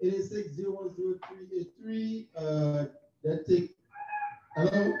 886-010-383. Let's take.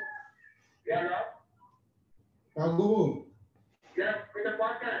 Hello? Yeah, Go. yes, with the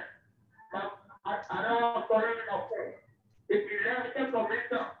podcast. I don't know what's on phone. If you have a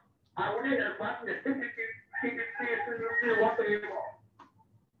commenter, I want to hear about the what they want.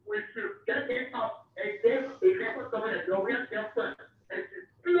 We should get it up and give a level of it. No, we have to first. And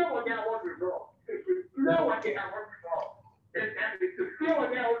it's clear what they want to do. It's clear what they want to do. And it's clear what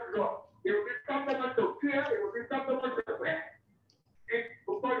they want to do. It will be something to clear, it will be something to clear. It's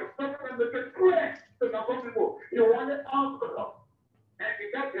because the person that is clear to the people. You want it out to them. And you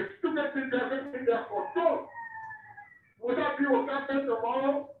got the stupid thing there for sure. Without people coming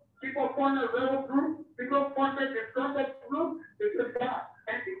tomorrow, people find a level group, people find a discussion group, it's a God.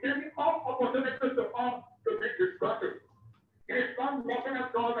 And it's giving all opportunities to all to make discussion. It's not nothing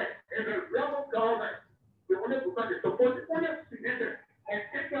of government, it's a rebel government. The only because it's supposed to only significant and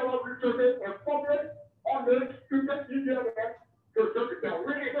take our resources and focus on the stupid media to the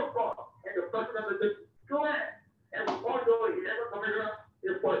really of God and the president of this plan. And we all know he never coming up,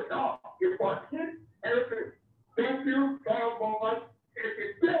 it was not, it was him, everything. Thank you very much. If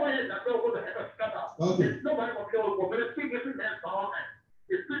it's still in, I don't want to have a shut up. There's nobody will kill for me. See this man's government.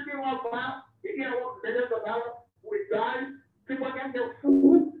 If people want to if you want millions of dollars, we die. People get their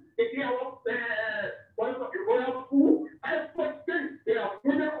food. If you want royal food, I put things. They are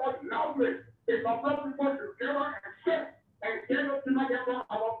putting on loudly. If I want people together and shit, and get up to my level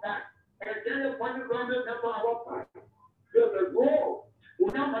our back, and get up money around the level our back. There's a rule.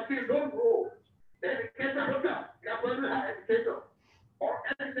 Without my kids, no rule. Educator, look up. You're going to have educator. Or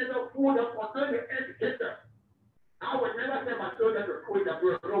educator, food, or concerning educator. I would never say my children to quit the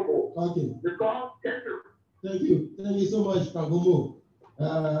world no more. Okay. Because, Thank you so much, Kagomo.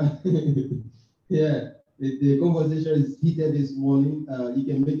 Yeah, the conversation is heated this morning. You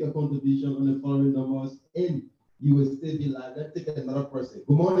can make your contribution on the following numbers and you will still be live. Let's take another person.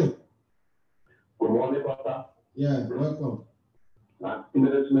 Good morning. Good morning, Costa. Yeah, welcome. I'm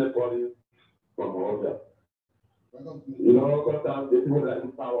Smith calling from Monrovia. Welcome. You know, Costa, the people that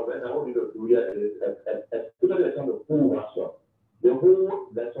in power, and I want you to do here is, especially the full workshop. The whole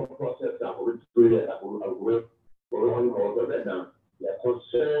lesson process that we're doing, that we're on right now, the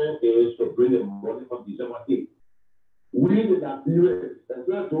concern is to bring the money from December 8th. We in that period, as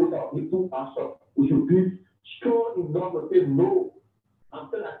well as those our people pastor, we should be strong enough to say no. I'm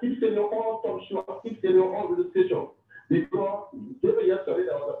saying I keep saying all talk show, I keep saying all radio station. Because even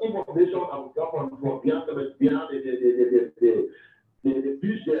yesterday there was information I was got from behind the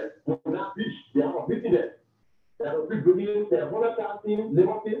beach there, from that beach, they have a meeting there. They will be bringing their volatile team,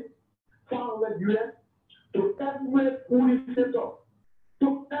 labor team, 500 US to every police center.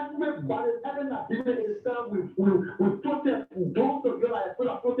 So everybody, everyone in the time we protest, don't realize for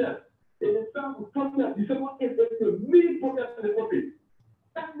the protest. In the time we protest, December 8th, there's a mini protest in the country.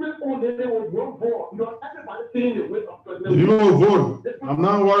 Every old day was one vote. You know, everybody saying the way of president. You will vote. I'm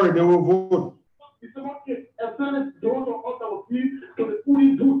not worried, they will vote. December 8th, as soon as those of us that will be to the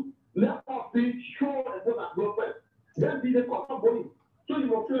police booth, let us be sure and put that government. Then be the cost of money. So you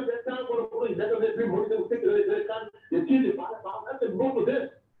will feel that time for the police, let them bring money, they will take they change the balance, that's a no to this.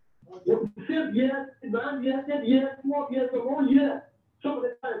 7 years, 9 years, 10 years, 12 years, or 1 year. Some of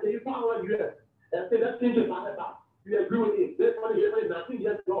the time they found 1 year and say that's change the balance. You agree with it? This money here is 19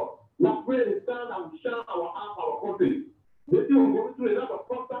 years ago. Now pray the stand and shine our country. They still going through a lot of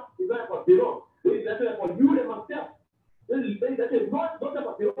Costa, is that for zero. That's for you and myself. That's not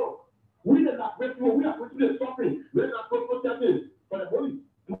for zero. We are not breakthrough, we are going through the suffering. We're not going to protest for the money.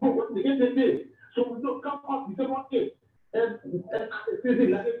 To go what they get today. So we don't come up December 8th. And like I said,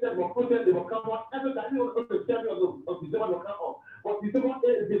 they will come out. Everybody will understand of December will come out. But December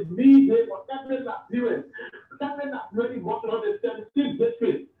 8th is the lead day for every Nigerian. Every Nigerian wants to understand the same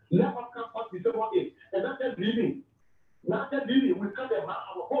district. Let us come out December 8th. And not just leaving. Not just leaving, we cut them out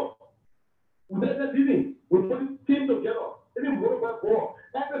our host. We not just leaving. We put the team together. Even more about war.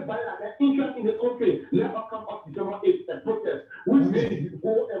 Everybody that has interest in the country, let us come out December 8th and protest. We need to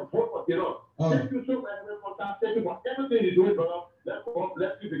go and vote for Terror. Thank you so much for that. Thank you for everything you're doing, brother. Let's go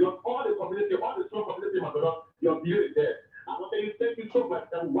bless you because all the community, all the strong community, my brother, your view is there. I want to tell you, thank you so much.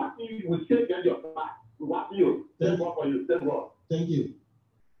 And watching you, we still get your back. We're watching you. Thank God for you. Thank God. Thank you.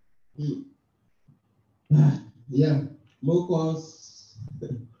 Yeah, Mokos.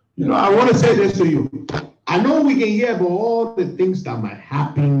 You know, I want to say this to you. I know we can hear about all the things that might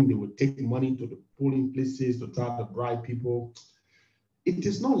happen. They will take money to the polling places to try to bribe people. It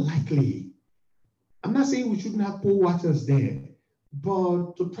is not likely. I'm not saying we shouldn't have poll watchers there,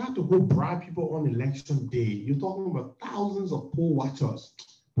 but to try to go bribe people on election day, you're talking about thousands of poll watchers.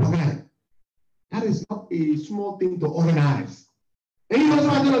 Right? That is not a small thing to organize. And you know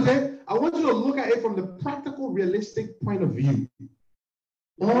what I'm going to say? I want you to look at it from the practical, realistic point of view.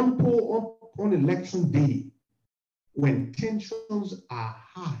 On election day, when tensions are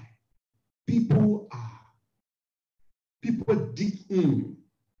high, people dig in.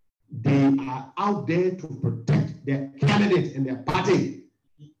 They are out there to protect their candidate and their party.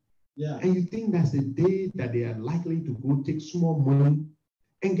 Yeah. And you think that's the day that they are likely to go take small money?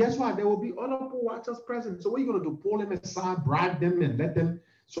 And guess what? There will be other poll watchers present. So what are you going to do? Pull them aside, bribe them, and let them.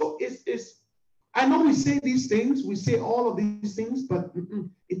 So it's I know we say these things, we say all of these things, but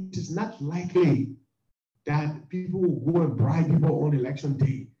it is not likely that people will go and bribe people on election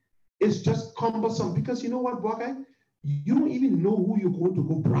day. It's just cumbersome because you know what, Buckeye? You don't even know who you're going to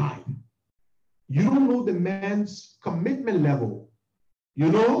go bribe. You don't know the man's commitment level. You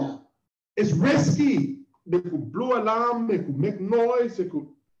know, yeah. It's risky. They could blow alarm, they could make noise, it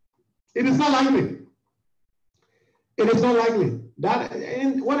is not likely. It is not likely. That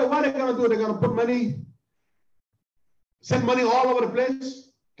and what are they gonna do? They're gonna put money, send money all over the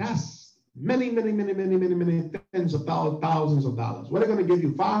place. That's many tens of thousands of dollars. What are they gonna give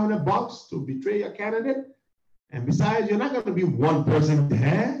you? $500 to betray your candidate? And besides, you're not gonna be one person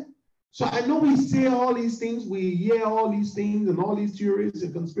there. So I know we say all these things, we hear all these things and all these theories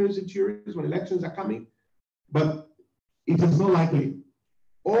and conspiracy theories when elections are coming, but it is not likely.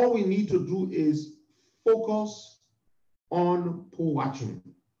 All we need to do is focus on poll watching.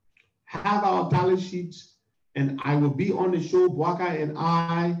 Have our tally sheets, and I will be on the show, Boaka and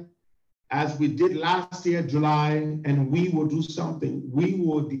I, as we did last year, July, and we will do something. We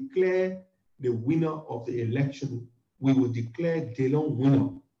will declare the winner of the election. We will declare Delon winner.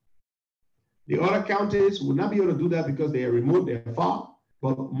 The other counties will not be able to do that because they are remote, they are far,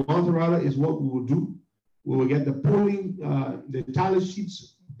 but Monrovia is what we will do. We will get the polling, the tally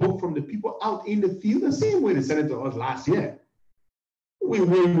sheets both from the people out in the field, the same way they sent it to us last year. We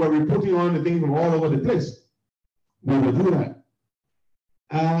were reporting on the thing from all over the place. We will do that.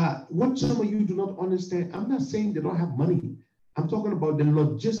 What some of you do not understand, I'm not saying they don't have money. I'm talking about the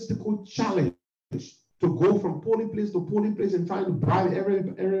logistical challenge to go from polling place to polling place and trying to bribe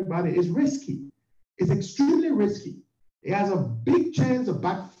everybody is risky. It's extremely risky. It has a big chance of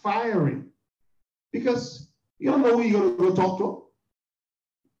backfiring because you don't know who you're going to go talk to.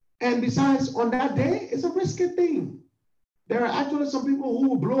 And besides, on that day, it's a risky thing. There are actually some people who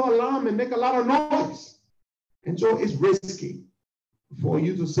will blow alarm and make a lot of noise. And so it's risky for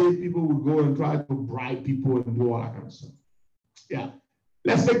you to say people will go and try to bribe people and do all that kind of stuff. Yeah.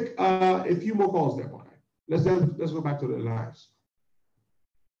 Let's take a few more calls there, boy. Let's go back to the lines.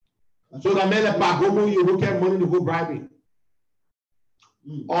 So that means that you will get money to go bribing.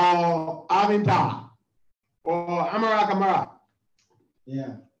 Or Avinta. Or Amara Kamara.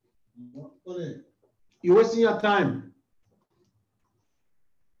 Yeah. You're wasting your time.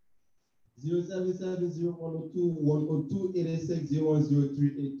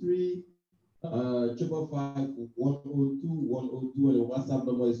 07701021028600383 555-102-102, and the WhatsApp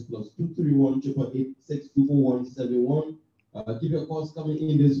number is +231-888-624-171. Keep your calls coming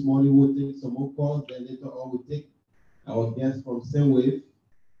in this morning. We'll take some more calls, then later on we'll take our guests from Sandwave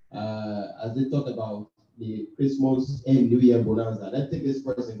as they talk about the Christmas and New Year bonanza. Let's take this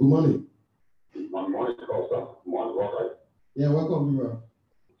person. Good morning. Good morning, Costa. Morning, welcome. Yeah, welcome, bro.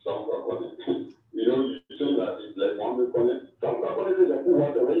 You know, you say that it's like one week on it.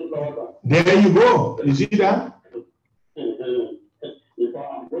 There you go. You see that?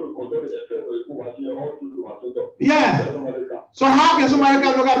 Yeah. So how can somebody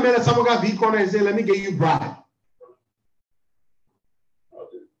look at me and someone got V-Corner and say, let me get you bribe?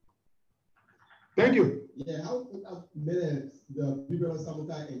 Thank you. Yeah, how minutes the people of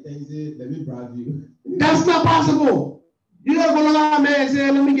Samuka and say, let me bribe you? That's not possible. You don't go look at me and say,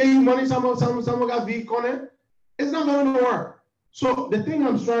 let me get you money, someone got V-Corner. It's not going to work. So the thing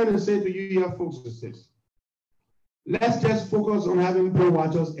I'm trying to say to you here, folks, is this. Let's just focus on having poll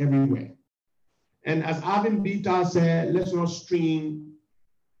watchers everywhere. And as Avin Bita said, let's not stream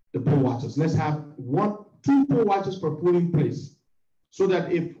the poll watchers. Let's have 2 poll watchers per polling place. So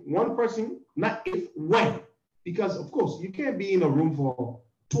that if one person, not if, when, because of course, you can't be in a room for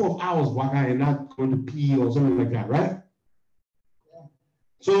 12 hours and not going to pee or something like that, right?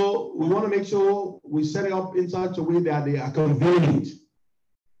 So we want to make sure we set it up in such a way that they are convenient.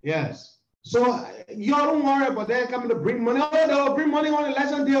 Yes. So y'all don't worry about them coming to bring money. Oh, they'll bring money on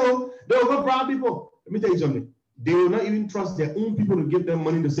election day. They'll go bribe people. Let me tell you something. They will not even trust their own people to give them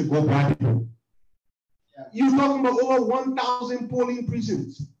money to say go bribe people. Yeah. You're talking about over 1,000 polling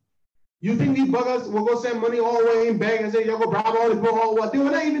precincts. You think these buggers will go send money all the way in bank and say, you go bribe all the people or what? They will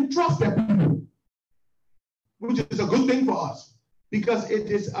not even trust their people, which is a good thing for us. Because it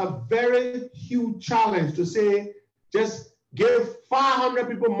is a very huge challenge to say, just give 500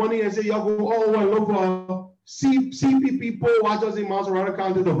 people money and say, y'all go all and look for CPP poll watchers in Monrovia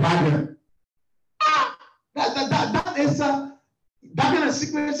County to buy them. That is that kind of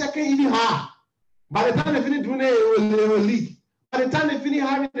sickness I can't even have. By the time they finish doing it, it will leak. By the time they finish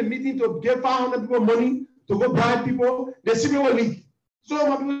having the meeting to give 500 people money to go bribe people, the secret will leak. So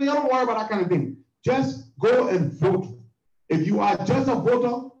my people, you don't worry about that kind of thing. Just go and vote. If you are just a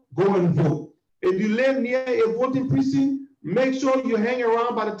voter, go and vote. If you live near a voting precinct, make sure you hang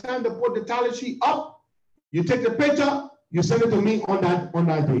around. By the time they put the tally sheet up, you take the picture, you send it to me on that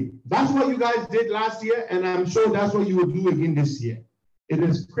day. That's what you guys did last year, and I'm sure that's what you will do again this year. It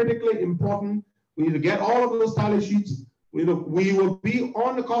is critically important. We need to get all of those tally sheets. We will be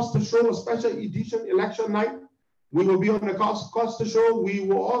on the Costa Show, a special edition election night. We will be on the Costa Show. We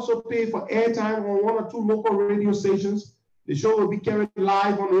will also pay for airtime on 1 or 2 local radio stations. The show will be carried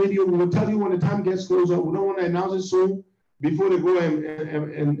live on radio. We will tell you when the time gets closer. We don't want to announce it soon before they go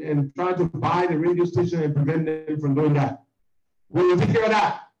and try to buy the radio station and prevent them from doing that. We will take care of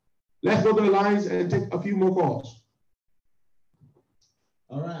that. Let's go to the lines and take a few more calls.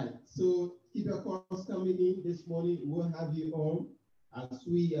 All right. So keep your calls coming in this morning. We'll have you on as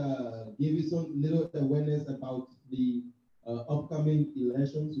we give you some little awareness about the upcoming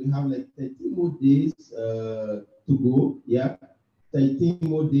elections. We have like 13 more days to go. Yeah, 13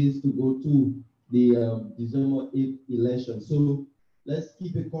 more days to go to the December 8th election. So let's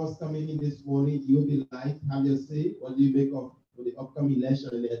keep the calls coming in this morning. You'll be live. Have your say. What do you make of the upcoming election?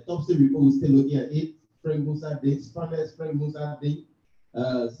 And the autopsy report is still looking at it. Frank Musa Ding, Spanish Frank Musa Ding,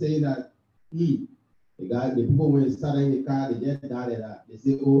 saying that the people when they start in the car, they get that they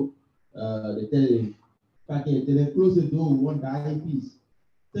say, oh, they tell him, and then close the door, we want dying peace.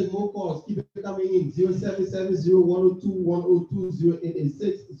 Take more calls, keep it coming in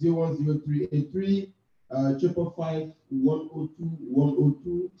 0770-102-102-0886-010-383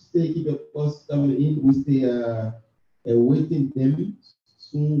 555-102-102. Stay, keep your calls coming in. We stay awaiting them.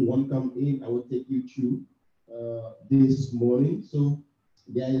 Soon one come in. I will take you through this morning. So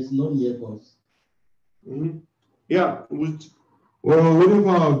there is none yet for us. Yeah, we're waiting for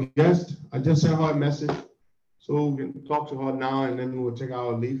our guest. I just sent her a message. So we can talk to her now and then we'll take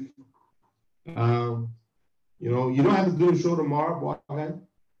our leave. You know, you don't have to do the show tomorrow, okay?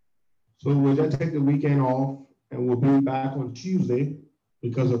 So we'll just take the weekend off and we'll be back on Tuesday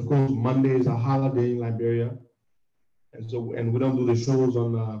because of course Monday is a holiday in Liberia. And we don't do the shows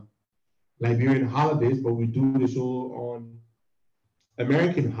on Liberian holidays, but we do the show on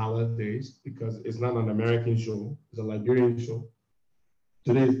American holidays because it's not an American show, it's a Liberian show.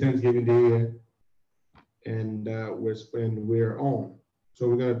 Today is Thanksgiving Day and we're on. So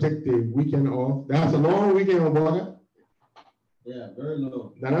we're gonna take the weekend off. That's a long weekend, Obaga. Yeah, very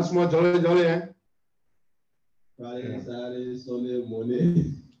long. That's more jolly, eh? Friday, Saturday, Sunday,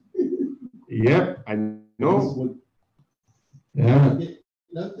 Monday. Yep, I know. Yeah. Okay,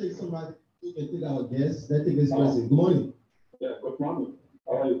 let's take somebody who can take our guest. Let's take this person. Good morning. Yeah, good morning.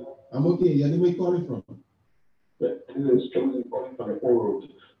 How are you? I'm okay. Your name, where you calling from? This is Chosen calling from the Pole Road.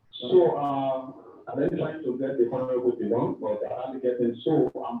 So, I've been trying to get the honorable belong, but I haven't getting.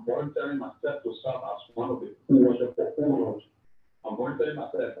 So, I'm volunteering myself to serve as one of the who worship for Pole Road. I'm volunteering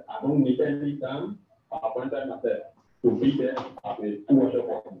myself. I don't need any time. I'm volunteering myself to be there as a who worship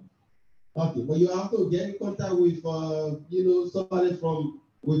for. Okay, but you have to get in contact with, somebody from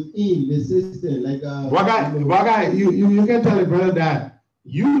within the system, like Waga, you can tell the brother that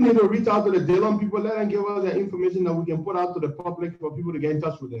you need to reach out to the Dillon people, let them give us the information that we can put out to the public for people to get in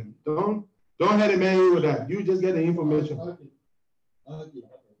touch with them. Don't have a man with that. You just get the information. Okay.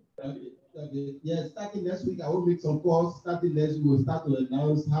 Yeah, starting next week, I will make some calls. Starting next week, we'll start to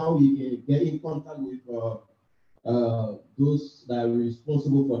announce how you can get in contact with those that are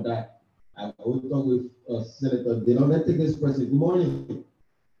responsible for that. I will talk with Senator Dillon. Let's take this person. Good morning.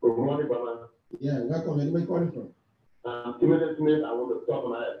 Good morning, Baba. Yeah, welcome. Where are you calling from? Immediately, I want to talk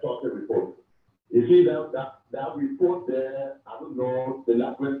on a talking report. You see that report there, I don't know, the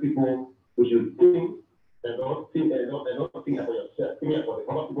last people, we should think and not think about yourself, think about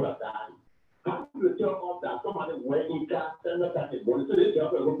the other people that died. How do you tell us that somebody went in car, send us that money, so they tell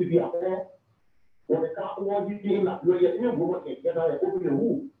us to be a poor? When the car was in that way, you woman can get out and open the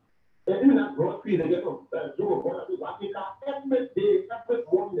room. And even that broad tree, they get from Joe, every day, every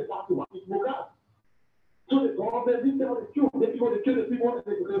morning, they start to watch it smoke out. So the government didn't tell the truth. They want to kill the people,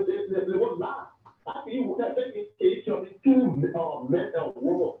 they won't lie. I think you would take a case of the two men and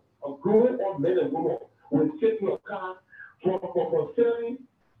women, a grown old men and women, when taking a car from selling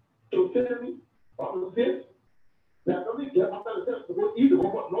to selling on the sales. Now, don't they get after the sales to go eat the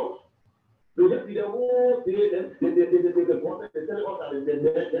woman lunch? They just be the whole day, the government, they tell us that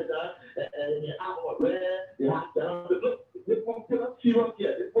they have where they have they put us serious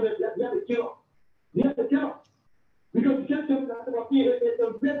here. They have to kill us. They have to kill us. Because the church is a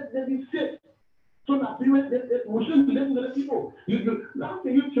very sick. So now, we shouldn't listen to the people. Last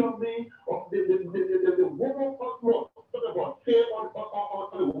thing you told me of the woman cosmos, talking about say on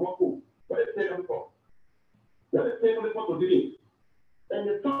the woman food. What is it saying for? What is it saying for today? And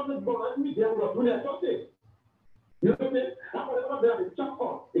the talking about me, they were doing something. You know what I mean? I'm going to be a chop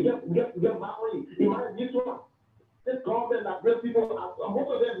on. You get my money. You might this one. This government that brings people, most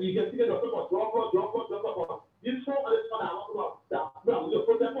of them, you can see them talking about drop. This one and this one, I want to know. We just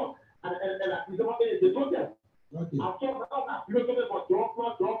put them on. And it's about the protest. Okay. I saw that you were talking about drop for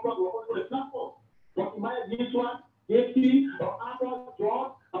the platform. But in my this one, AP, or other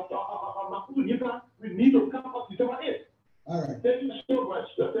drop, we need to come up with someone else. All right. Thank you so much.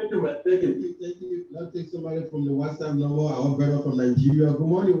 Thank you, man. Thank you. Let's take somebody from the WhatsApp number. Our brother from Nigeria. Good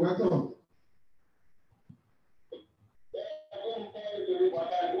morning. Welcome.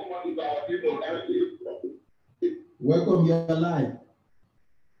 Welcome. You're live.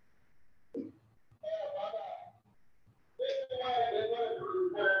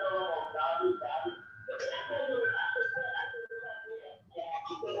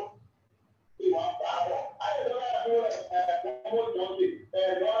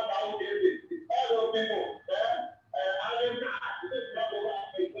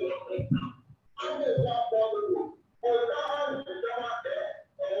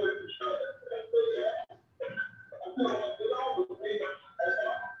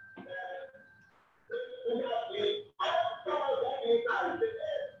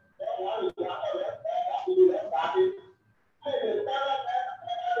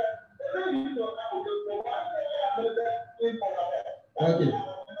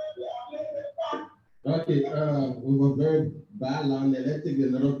 Okay, we were very bad line there. Let's take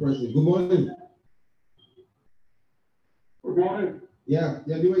another person. Good morning. Good morning. Yeah,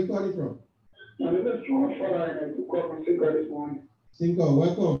 where are you calling from? My name is George. I call from Cinco this morning. Cinco,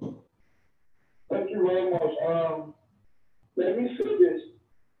 welcome. Thank you very much. Let me say this.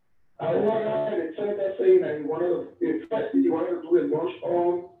 I heard the senator saying that he wanted to do a launch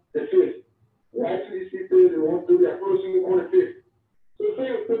on the 5th. Rightly seated, they want to do their closing on the 5th. So say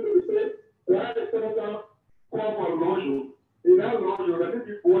the 5th, why the senator call for launch? In that launch, I think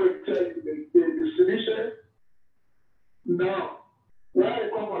people want to tell you the solution. Now, why they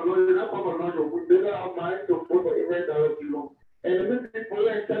call for launch? Not call for launch. We never have mind to vote for every directly long. And then people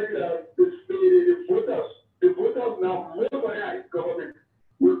are telling you that the voters now, most of them are government.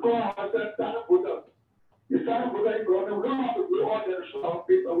 We call ourselves silent voters. The silent voter in government, we don't have to go out there and show our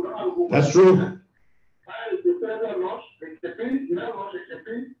face, or we don't have to go. That's true. And the federal launch, the campaign, you know, launch the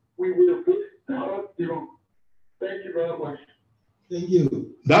campaign, we will put down. Thank you very much. Thank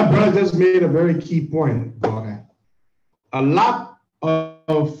you. That brother just made a very key point. Okay. A lot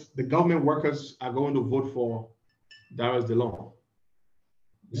of the government workers are going to vote for Darius DeLong.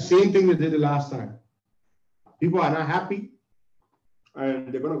 Yeah. Same thing we did the last time. People are not happy,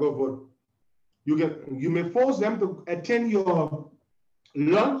 and they're going to go vote. You may force them to attend your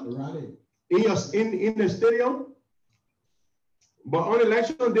lunch in the stadium, but on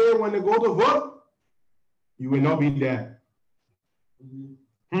election day when they go to vote, you will not be there.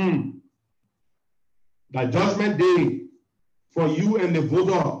 The judgment day for you and the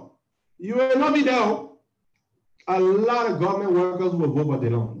voter, you will not be there. A lot of government workers will vote for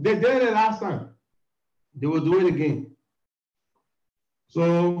DeLong. They did it last time. They will do it again.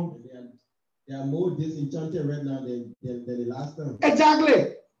 So they are more disenchanted right now than the last time.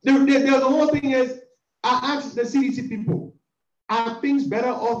 Exactly. The whole thing is, I asked the CDC people, are things better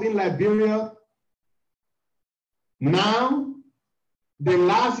off in Liberia now than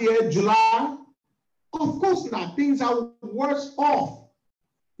last year, July? Of course not. Things are worse off.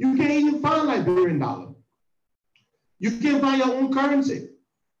 You can't even find Liberian dollar. You can't find your own currency.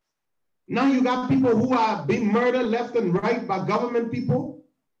 Now you got people who are being murdered left and right by government people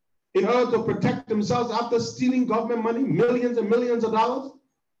in order to protect themselves after stealing government money, millions and millions of dollars.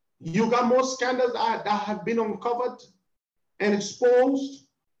 You got more scandals that have been uncovered and exposed,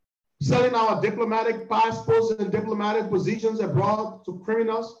 selling our diplomatic passports and diplomatic positions abroad to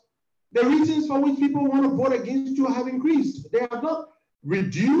criminals. The reasons for which people want to vote against you have increased. They have not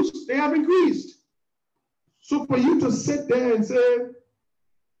reduced, they have increased. So for you to sit there and say,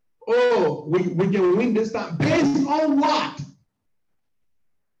 oh, we can win this time, based on what?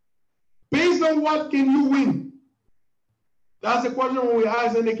 Based on what can you win? That's the question when we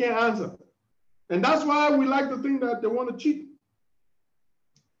ask and they can't answer. And that's why we like to think that they want to cheat.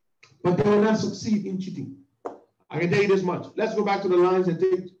 But they will not succeed in cheating. I can tell you this much. Let's go back to the lines and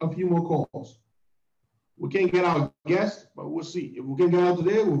take a few more calls. We can't get our guest, but we'll see. If we can get out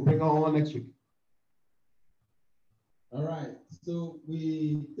today, we'll bring her on next week. All right. So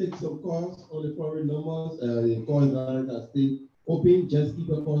we take some calls on the foreign numbers. The call lines are still open. Just keep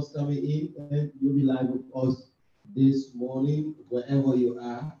the calls coming in, and you'll be live with us this morning, wherever you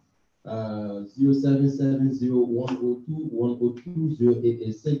are. 0770-102-102,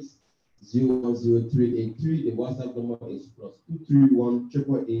 0886-00383. The WhatsApp number is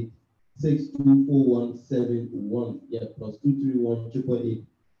 +231-888-624171. Yeah,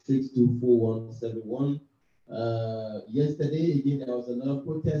 +231-888-624171. Yesterday, again, there was another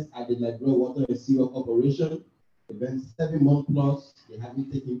protest at the Liberia Water and Sewer Corporation. It's been 7 months plus, they haven't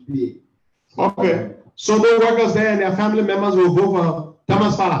taken pay. Okay, so the workers there and their family members will vote for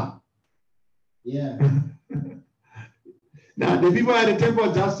Thomas Fala. Yeah. Now, the people at the Temple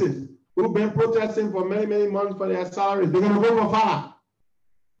of Justice who've been protesting for many, many months for their salaries, they're going to vote for Fala.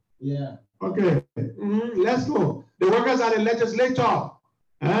 Yeah. Okay, let's go. The workers at the legislature,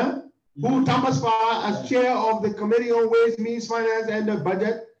 who Thomas Fala, as chair of the Committee on Ways, Means, Finance, and the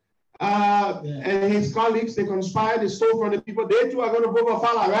Budget, and his colleagues, they conspired, they stole from the people. They too are going to vote for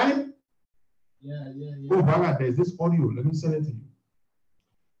Fala, right? Yeah. Oh, Baga, there's this audio. Let me send it to you.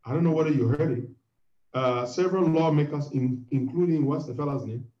 I don't know whether you heard it. Several lawmakers, including, what's the fella's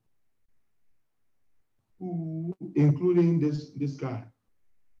name? Including this guy,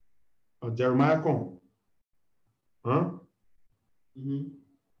 Jeremiah Kong.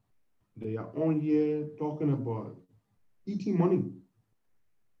 They are on here talking about eating money.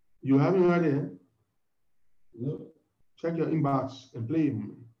 You haven't heard it? No. Check your inbox and play it.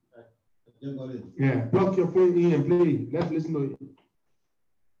 Yeah, plug your phone in and play it. Let's listen to it.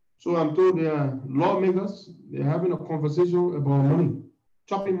 So I'm told they are lawmakers. They're having a conversation about money,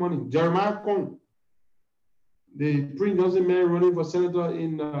 chopping money. Jeremiah Kong, the Prince Johnson man running for senator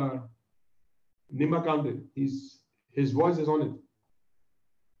in Nima County. His voice is on it.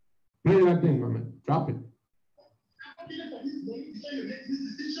 Play that thing, my man. Drop it.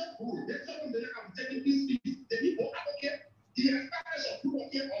 the establishment of group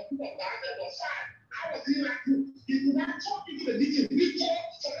of people or group of guys that was signed. I was in that group. If you not talking to the meeting, we talk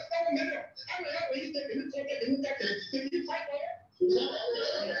to the seven minutes. I mean, when you take the you fight for it.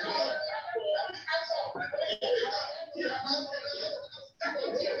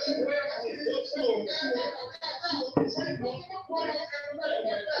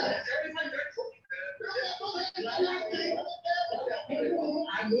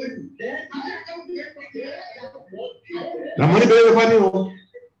 La money better funny.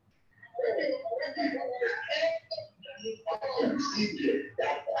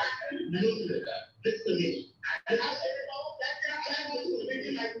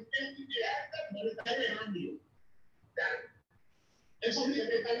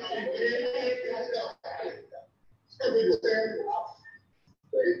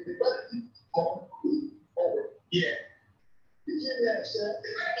 Yeah.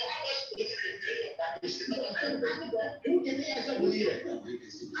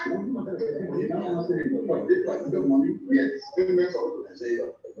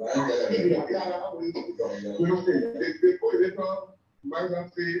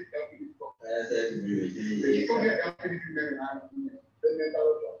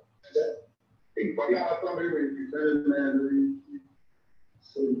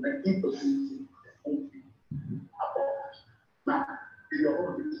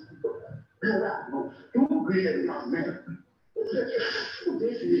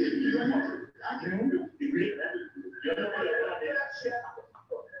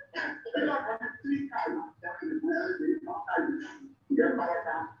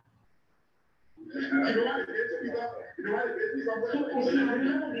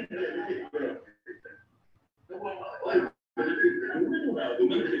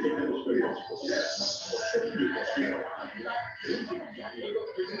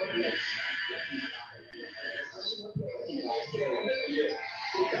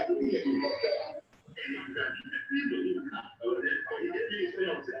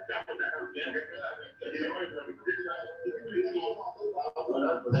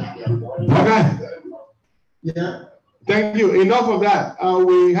 Okay. Yeah. Thank you. Enough of that.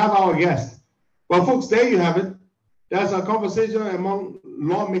 We have our guest. Well, folks, there you have it. There's a conversation among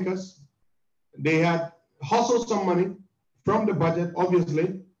lawmakers. They had hustled some money from the budget,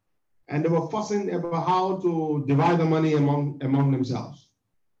 obviously, and they were fussing about how to divide the money among themselves.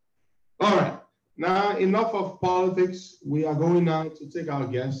 All right. Now, enough of politics. We are going now to take our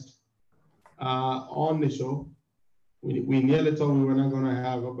guest on the show. We nearly thought we were not going to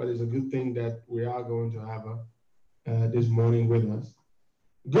have her, but it's a good thing that we are going to have her this morning with us.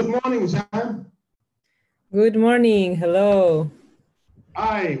 Good morning, Sam. Good morning. Hello.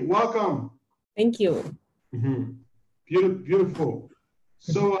 Hi, welcome. Thank you. Beautiful.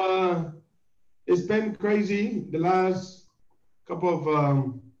 So it's been crazy the last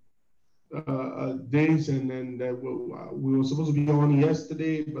couple of days, and then we were supposed to be on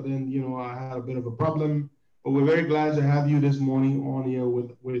yesterday, but then I had a bit of a problem. But we're very glad to have you this morning on here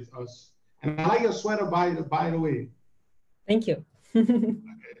with us. And I like your sweater, by the way. Thank you.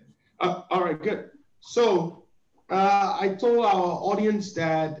 All right, good. So I told our audience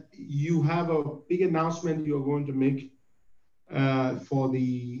that you have a big announcement you're going to make for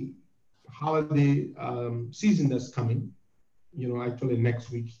the holiday season that's coming. Actually next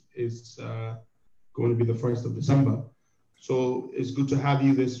week is going to be the 1st of December. So it's good to have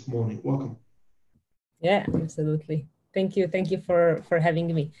you this morning. Welcome. Yeah, absolutely. Thank you. Thank you for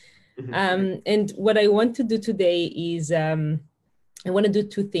having me. And what I want to do today is I want to do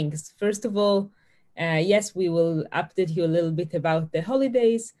two things. First of all, yes, we will update you a little bit about the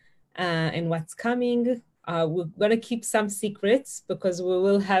holidays and what's coming. We're going to keep some secrets because we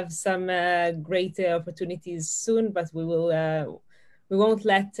will have some great opportunities soon, but we won't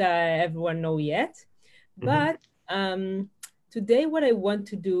let everyone know yet. But today what I want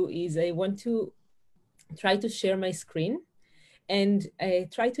to do is I want to try to share my screen and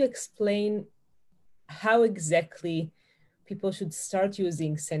try to explain how exactly people should start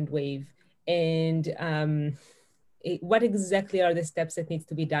using SendWave and what exactly are the steps that need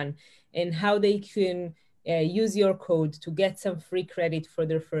to be done and how they can use your code to get some free credit for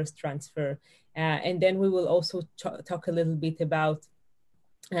their first transfer. And then we will also talk a little bit about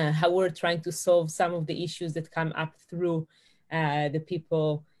how we're trying to solve some of the issues that come up through the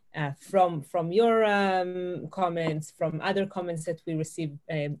people from your comments, from other comments that we receive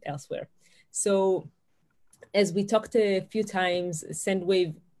elsewhere. So as we talked a few times,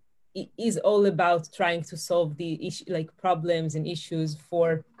 SendWave is all about trying to solve the issue, like problems and issues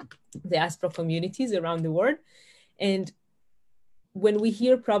for the diaspora communities around the world. And when we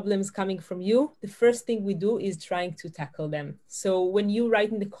hear problems coming from you, the first thing we do is trying to tackle them. So when you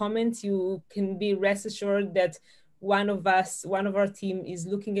write in the comments, you can be rest assured that one of our team is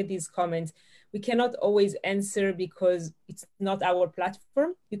looking at these comments. We cannot always answer because it's not our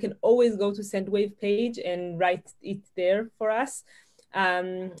platform. You can always go to Sendwave page and write it there for us.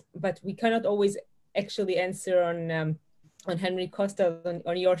 But we cannot always actually answer on Henry Costa,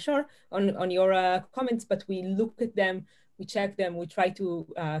 on your shore, on your comments, but we look at them, we check them, we try to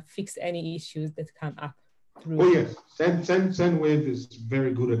fix any issues that come up. Oh yes, Sendwave is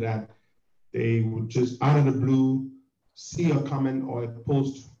very good at that. They would just out of the blue see a comment or a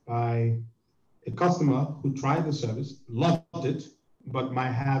post by a customer who tried the service, loved it, but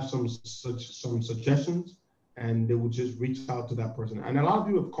might have some suggestions, and they would just reach out to that person. And a lot of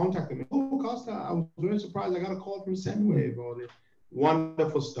people have contacted me. Oh, Costa, I was very surprised. I got a call from Sendwave, or the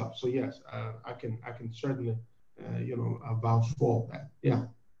wonderful stuff. So yes, I can certainly vouch for that. Yeah.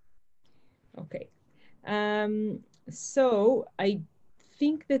 Okay. So I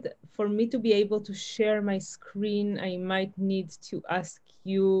think that for me to be able to share my screen, I might need to ask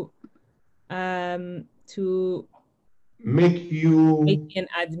you to make you me an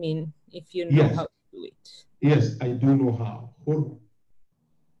admin if you know how to do it. Yes, I do know how. Hold on.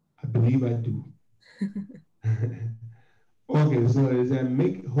 I believe I do. Okay, so is that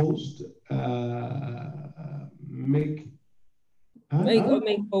make host, make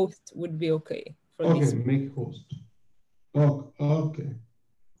host would be okay for okay, this. make host. Oh, okay.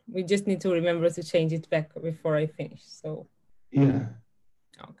 We just need to remember to change it back before I finish. So yeah.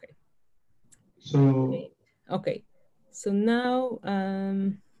 Okay. So okay. So now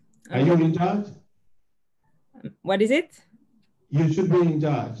are you in charge? What is it? You should be in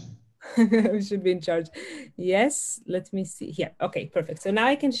charge. We should be in charge. Yes, let me see here. Okay, perfect. So now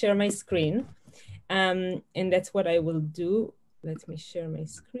I can share my screen. And that's what I will do. Let me share my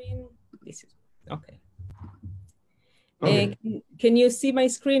screen. This is okay. Can you see my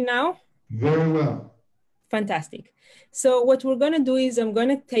screen now? Very well. Fantastic. So what we're going to do is I'm going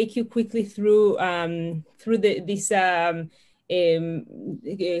to take you quickly through this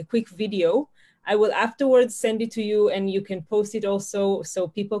quick video. I will afterwards send it to you, and you can post it also so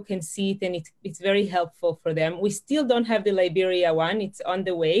people can see it, and it's very helpful for them. We still don't have the Liberia one. It's on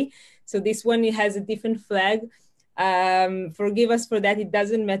the way. So this one, it has a different flag. Forgive us for that. It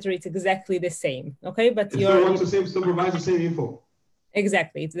doesn't matter. It's exactly the same. Okay, but you want to provide the same info.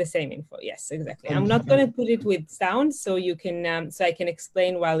 Exactly, it's the same info. Yes, exactly. I'm not going to put it with sound, so you can so I can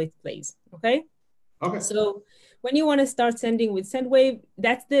explain while it plays. Okay. Okay. So when you want to start sending with Sendwave,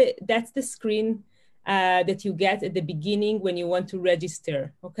 that's the screen that you get at the beginning when you want to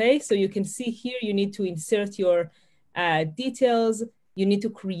register. Okay. So you can see here you need to insert your details. You need to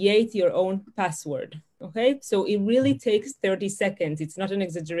create your own password. Okay, so it really takes 30 seconds. It's not an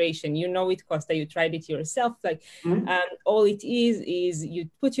exaggeration. You know it, Costa. You tried it yourself. Like all it is you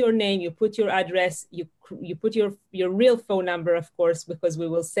put your name, you put your address, you put your real phone number, of course, because we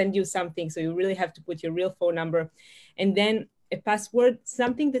will send you something. So you really have to put your real phone number, and then a password,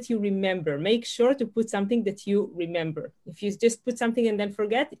 something that you remember. Make sure to put something that you remember. If you just put something and then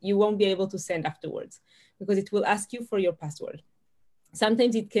forget, you won't be able to send afterwards because it will ask you for your password.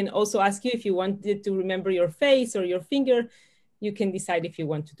 Sometimes it can also ask you if you wanted to remember your face or your finger. You can decide if you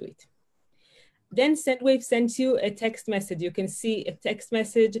want to do it. Then Sendwave sends you a text message. You can see a text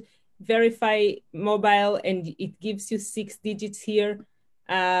message, verify mobile, and it gives you 6 digits here.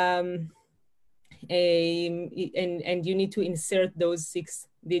 And you need to insert those 6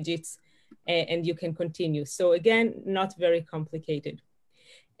 digits and you can continue. So again, not very complicated.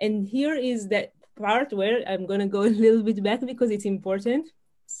 And here is that part where I'm going to go a little bit back because it's important.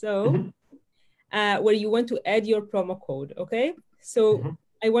 So where you want to add your promo code. Okay. So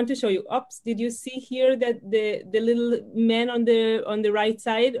I want to show you. Oops, did you see here that the little man on the right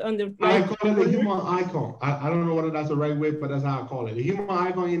side on the right? I call it a human icon. I don't know whether that's the right way, but that's how I call it. The human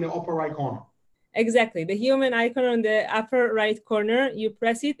icon in the upper right corner. Exactly. The human icon on the upper right corner, you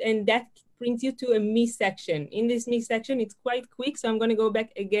press it and that brings you to a me section. In this me section, it's quite quick. So I'm going to go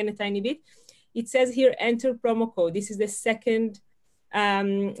back again a tiny bit. It says here, enter promo code. This is the second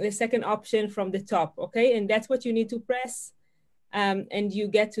option from the top, okay? And that's what you need to press. And you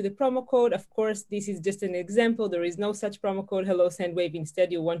get to the promo code. Of course, this is just an example. There is no such promo code, hello Sendwave.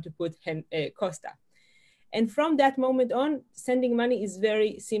 Instead, you want to put Costa. And from that moment on, sending money is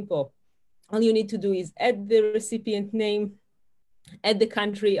very simple. All you need to do is add the recipient name, add the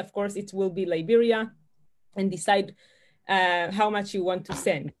country. Of course, it will be Liberia, and decide how much you want to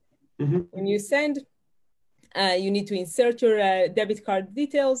send. When you send, you need to insert your debit card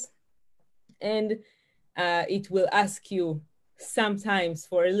details, and it will ask you sometimes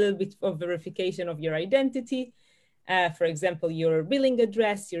for a little bit of verification of your identity. For example, your billing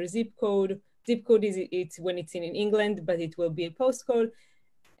address, your zip code. Zip code is it's when it's in England, but it will be a postcode,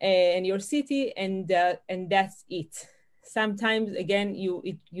 and your city, and that's it. Sometimes again,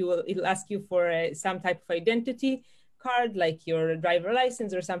 it'll ask you for some type of identity card, like your driver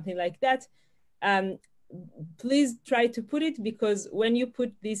license or something like that. Please try to put it, because when you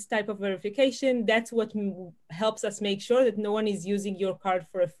put this type of verification, that's what helps us make sure that no one is using your card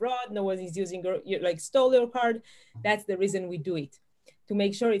for a fraud, no one is using your like stole your card. That's the reason we do it, to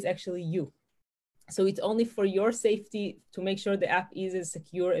make sure it's actually you. So it's only for your safety, to make sure the app is as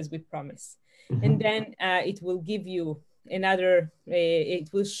secure as we promise. Mm-hmm. And then it will give you another, it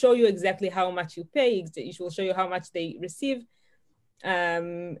will show you exactly how much you pay. It will show you how much they receive.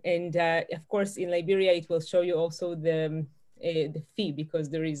 Of course, in Liberia, it will show you also the fee, because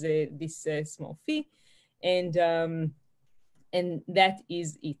there is this small fee, and that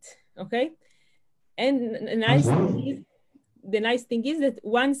is it. Okay, and the nice thing is that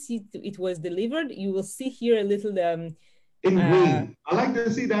once it was delivered, you will see here a little in green. I like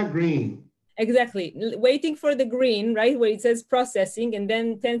to see that green. Exactly, waiting for the green, right, where it says processing, and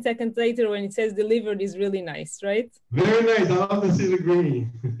then 10 seconds later when it says delivered is really nice, right? Very nice. I love to see the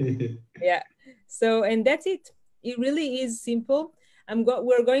green. Yeah. So, and that's it. It really is simple.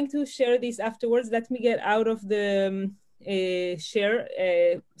 We're going to share this afterwards. Let me get out of the share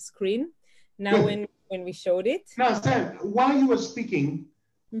screen now. When we showed it. Now, Sam, while you were speaking,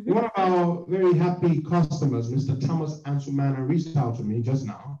 mm-hmm. one of our very happy customers, Mr. Thomas Ansumana, reached out to me just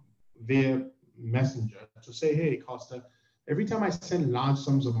now via messenger to say, hey, Costa, every time I send large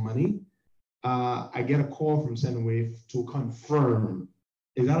sums of money, I get a call from SendWave to confirm.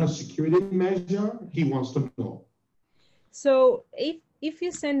 Is that a security measure? He wants to know. So if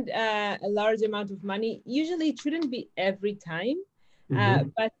you send a large amount of money, usually it shouldn't be every time, mm-hmm.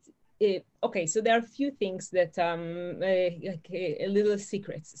 But okay, so there are a few things that like a little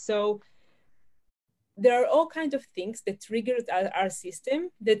secrets. So there are all kinds of things that trigger our system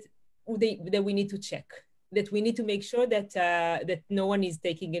that we need to check, that we need to make sure that that no one is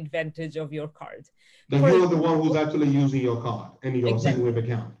taking advantage of your card. That you're the one who's actually using your card and your SendWave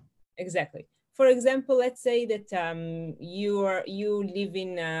account. Exactly. For example, let's say that you live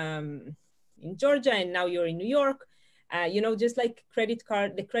in Georgia and now you're in New York. Just like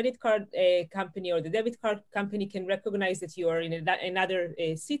the credit card company or the debit card company can recognize that you are in another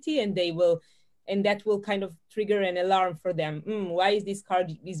city, and that will kind of trigger an alarm for them. Why is this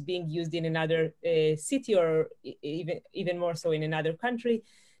card is being used in another city, or even more so in another country?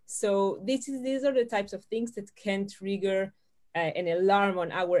 So these are the types of things that can trigger an alarm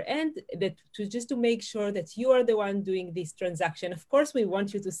on our end, just to make sure that you are the one doing this transaction. Of course, we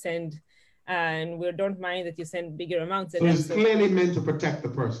want you to send, and we don't mind that you send bigger amounts. So it's clearly meant to protect the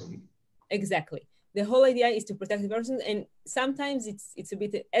person. Exactly. The whole idea is to protect the person, and sometimes it's a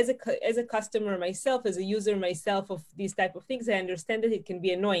bit, as a customer myself, as a user myself of these type of things, I understand that it can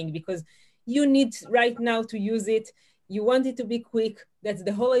be annoying because you need right now to use it. You want it to be quick. That's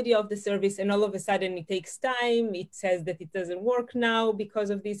the whole idea of the service, and all of a sudden it takes time. It says that it doesn't work now because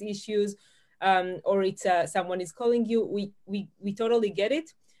of these issues, or it's someone is calling you. We totally get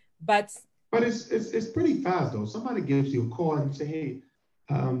it, but it's pretty fast though. Somebody gives you a call and say, hey.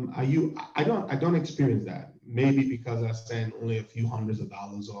 I don't experience that. Maybe because I send only a few hundreds of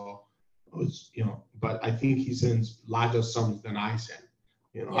dollars, or but I think he sends larger sums than I send.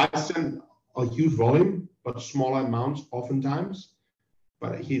 Yeah. I send a huge volume, but smaller amounts oftentimes.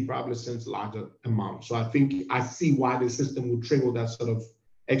 But he probably sends larger amounts. So I think I see why the system would trigger that sort of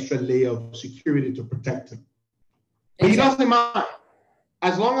extra layer of security to protect him. But he doesn't mind,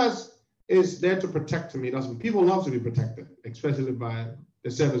 as long as it's there to protect him. He doesn't. People love to be protected, especially by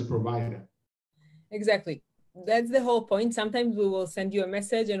the service provider. Exactly. That's the whole point. Sometimes we will send you a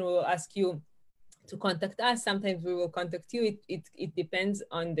message and we will ask you to contact us. Sometimes we will contact you. It depends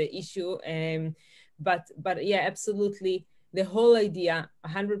on the issue. But yeah, absolutely. The whole idea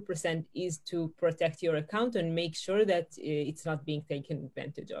 100% is to protect your account and make sure that it's not being taken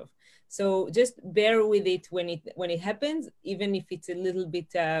advantage of. So just bear with it when it happens, even if it's a little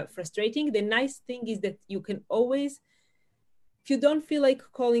bit frustrating. The nice thing is that you can always, if you don't feel like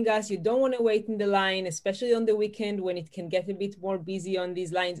calling us, you don't want to wait in the line, especially on the weekend when it can get a bit more busy on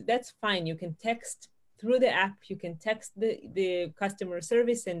these lines, that's fine. You can text through the app, you can text the customer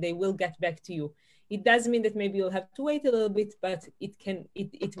service and they will get back to you. It does mean that maybe you'll have to wait a little bit, but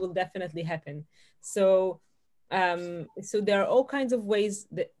it will definitely happen. So there are all kinds of ways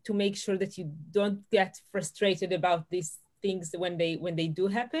to make sure that you don't get frustrated about these things when they do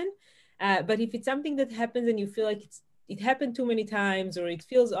happen. But if it's something that happens and you feel like it happened too many times or it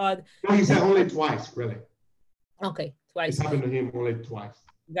feels odd. No, he said only twice, really. Okay, twice. It's happened to him only twice.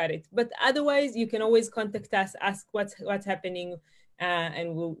 Got it. But otherwise, you can always contact us, ask what's happening, and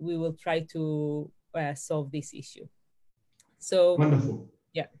we will try to solve this issue. So wonderful.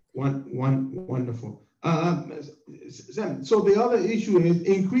 Yeah. Wonderful. Sam, so the other issue is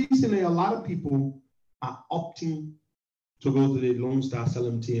increasingly a lot of people are opting to go to the Lone Star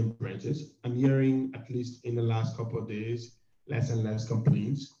MTN branches. I'm hearing, at least in the last couple of days, less and less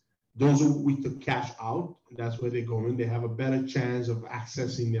complaints. Those who wish to cash out, that's where they're going. They have a better chance of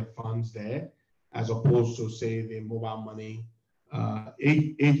accessing their funds there, as opposed to, say, the mobile money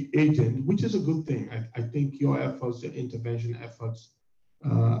agent, which is a good thing. I think your efforts, your intervention efforts,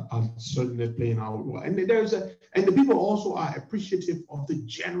 are certainly playing out well. And the people also are appreciative of the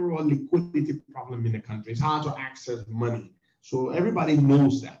general liquidity problem in the country. It's hard to access money, so everybody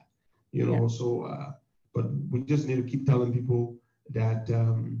knows that, you know. Yeah. So, but we just need to keep telling people that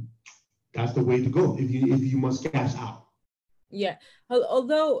that's the way to go if you must cash out. Yeah,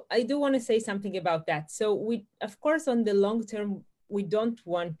 although I do want to say something about that. So we, of course, on the long term, we don't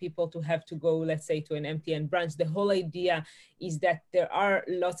want people to have to go, let's say, to an MTN branch. The whole idea is that there are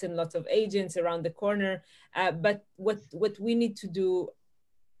lots and lots of agents around the corner. But what we need to do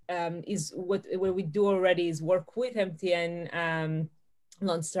is what we do already is work with MTN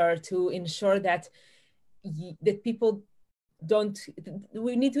Lone Star to ensure that people don't.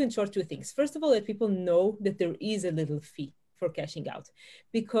 We need to ensure two things. First of all, that people know that there is a little fee for cashing out,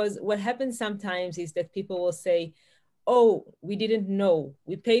 because what happens sometimes is that people will say, oh, we didn't know.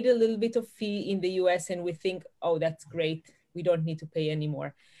 We paid a little bit of fee in the US and we think, oh, that's great. We don't need to pay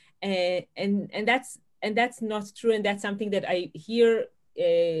anymore. And that's not true. And that's something that I hear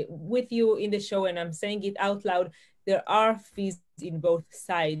with you in the show, and I'm saying it out loud. There are fees in both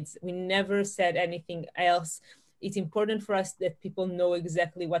sides. We never said anything else. It's important for us that people know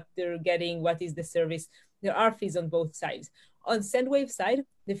exactly what they're getting, what is the service. There are fees on both sides. On Sendwave side,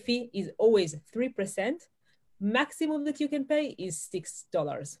 the fee is always 3%. Maximum that you can pay is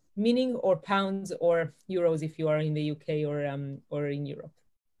 $6, meaning, or pounds or euros if you are in the UK or in Europe.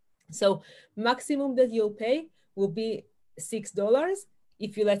 So maximum that you'll pay will be $6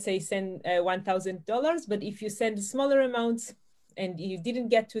 if you, let's say, send $1,000. But if you send smaller amounts and you didn't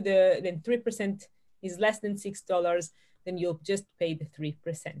get to then 3% is less than $6, then you'll just pay the 3%.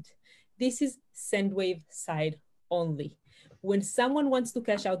 This is Sendwave side only. When someone wants to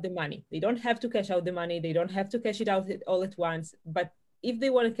cash out the money, they don't have to cash out the money. They don't have to cash it out all at once. But if they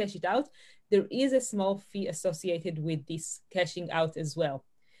want to cash it out, there is a small fee associated with this cashing out as well.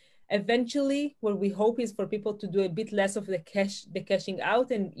 Eventually, what we hope is for people to do a bit less of the cashing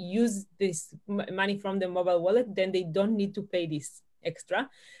out and use this money from the mobile wallet, then they don't need to pay this extra.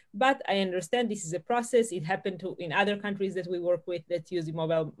 But I understand this is a process. It happened in other countries that we work with that use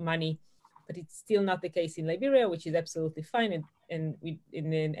mobile money, but it's still not the case in Liberia, which is absolutely fine,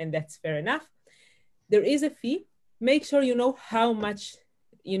 and that's fair enough. There is a fee. Make sure you know how much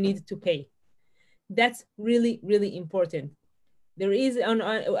you need to pay. That's really, really important. There is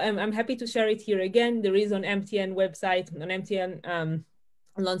I'm happy to share it here again. There is on MTN website, on MTN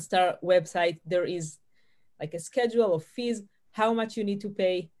Lone Star website, there is like a schedule of fees, how much you need to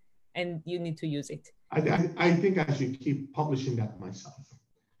pay, and you need to use it. I think I should keep publishing that myself.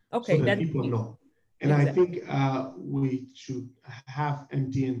 Okay, so that people know. And exactly. I think we should have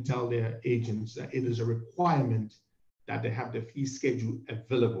MTN tell their agents that it is a requirement that they have the fee schedule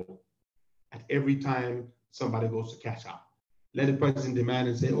available at every time somebody goes to cash out. Let the person demand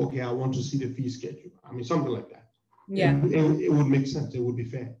and say, okay, I want to see the fee schedule. I mean, something like that. Yeah. It would make sense. It would be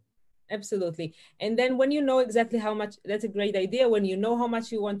fair. Absolutely. And then when you know exactly how much, that's a great idea. When you know how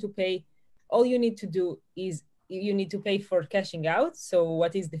much you want to pay, all you need to do is you need to pay for cashing out. So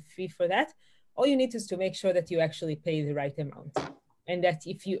what is the fee for that? All you need is to make sure that you actually pay the right amount. And that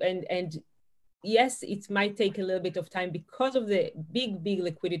if you, and yes, it might take a little bit of time because of the big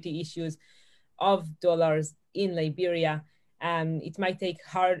liquidity issues of dollars in Liberia. It might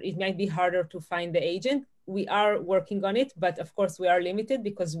be harder to find the agent. We are working on it, but of course we are limited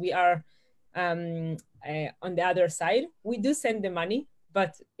because we are on the other side. We do send the money,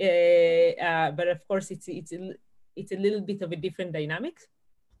 but of course it's a little bit of a different dynamic.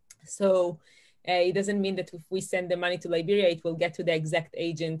 So it doesn't mean that if we send the money to Liberia, it will get to the exact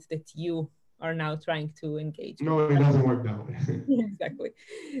agent that you are now trying to engage. No, it doesn't work that way. Exactly.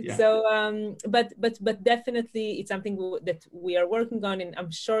 Yeah. So, but definitely it's something that we are working on, and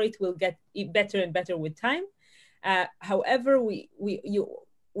I'm sure it will get better and better with time. However, we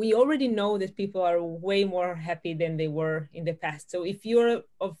already know that people are way more happy than they were in the past. So if you're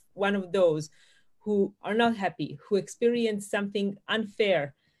one of those who are not happy, who experience something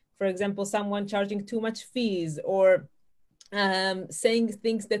unfair. For example, someone charging too much fees or saying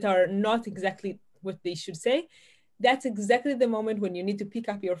things that are not exactly what they should say, that's exactly the moment when you need to pick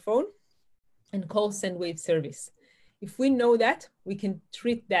up your phone and call SendWave service. If we know that, we can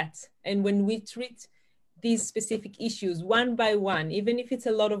treat that. And when we treat these specific issues one by one, even if it's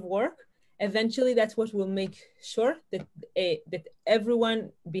a lot of work, eventually that's what will make sure that, that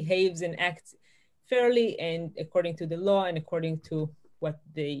everyone behaves and acts fairly and according to the law and according to what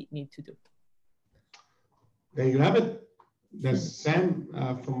they need to do. There you have it. That's Sam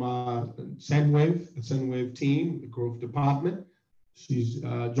from SendWave, the SendWave team, the growth department. She's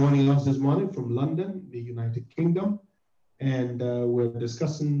joining us this morning from London, the United Kingdom, and we're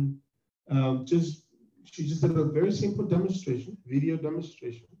discussing she just did a very simple demonstration, video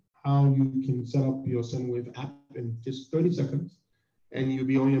demonstration, how you can set up your SendWave app in just 30 seconds, and you'll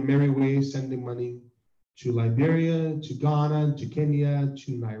be on your merry way sending money to Liberia, to Ghana, to Kenya,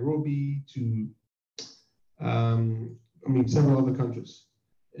 to Nairobi, to several other countries.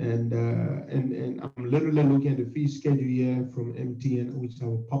 And I'm literally looking at the fee schedule here from MTN, which I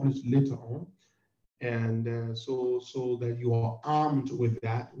will publish later on. And so that you are armed with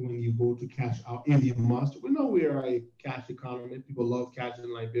that when you go to cash out, if you must. We know we are a cash economy. People love cash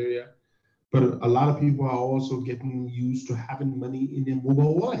in Liberia, but a lot of people are also getting used to having money in their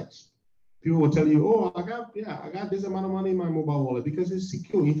mobile wallets. People will tell you, oh, I got this amount of money in my mobile wallet because it's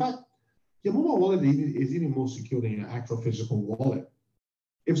secure. In fact, your mobile wallet is even more secure than your actual physical wallet.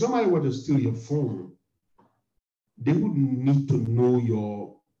 If somebody were to steal your phone, they wouldn't need to know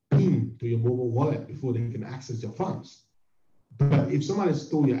your PIN to your mobile wallet before they can access your funds. But if somebody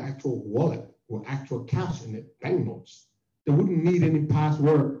stole your actual wallet or actual cash in it, banknotes, they wouldn't need any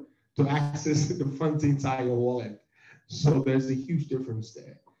password to access the funds inside your wallet. So there's a huge difference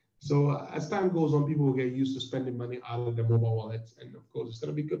there. So as time goes on, people will get used to spending money out of their mobile wallets. And of course, it's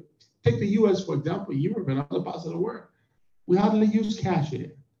going to be good. Take the US, for example, Europe and other parts of the world. We hardly use cash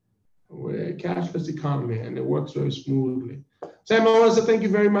here. We're a cashless economy, and it works very smoothly. Sam, I want to say thank you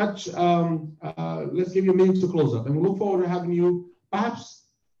very much. Let's give you a minute to close up, and we look forward to having you perhaps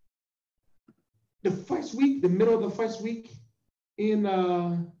the first week, the middle of the first week in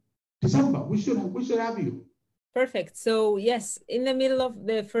December. We should have you. Perfect. So yes, in the middle of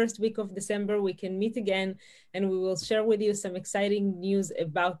the first week of December, we can meet again, and we will share with you some exciting news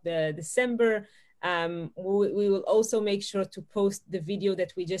about the December. We will also make sure to post the video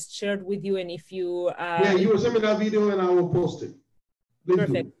that we just shared with you. And if you you will send me that video and I will post it. Please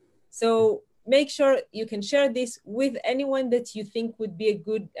perfect. Do. So make sure you can share this with anyone that you think would be a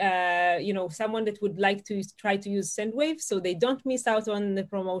good, someone that would like to try to use SendWave, so they don't miss out on the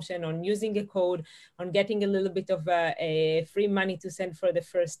promotion, on using a code, on getting a little bit of a free money to send for the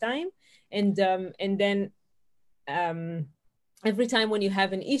first time. And then every time when you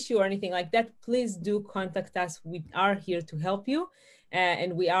have an issue or anything like that, please do contact us. We are here to help you,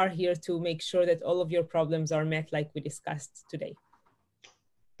 and we are here to make sure that all of your problems are met like we discussed today.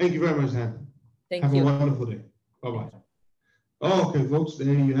 Thank you very much, Sam. Thank you. Have a wonderful day. Bye-bye. Okay, folks,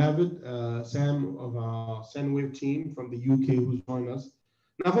 there you have it. Sam of our SendWave team from the UK who's joined us.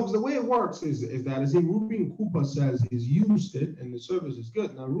 Now, folks, the way it works is that, as Ruben Cooper says, he's used it and the service is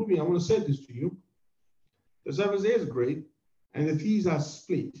good. Now, Ruby, I want to say this to you. The service is great, and the fees are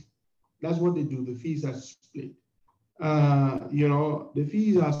split. That's what they do. The fees are split. The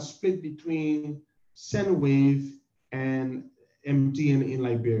fees are split between SendWave and MTN in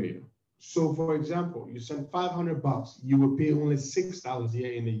Liberia. So, for example, you send $500, you will pay only $6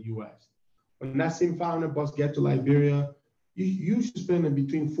 here in the US. When that same $500 get to Liberia, you should spend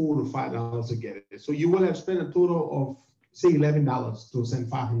between $4 to $5 to get it. So you will have spent a total of, say, $11 to send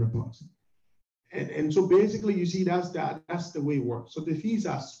 $500. And so basically, you see, that's the way it works. So the fees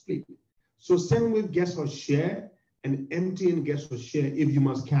are split. So SendWave gets her share, and MTN gets her share if you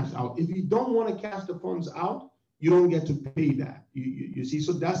must cash out. If you don't want to cash the funds out, you don't get to pay that. You see,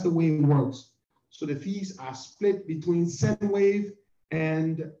 so that's the way it works. So the fees are split between SendWave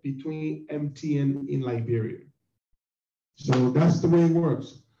and between MTN in Liberia. So that's the way it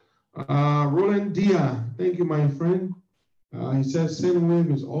works. Roland Dia, thank you, my friend. He says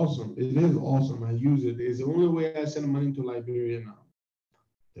SendWave is awesome. It is awesome. I use it. It's the only way I send money to Liberia now.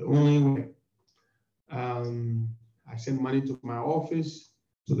 The only way. I send money to my office,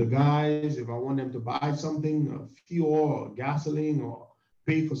 to the guys. If I want them to buy something, fuel or gasoline, or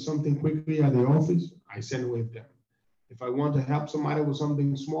pay for something quickly at the office, I send with them. If I want to help somebody with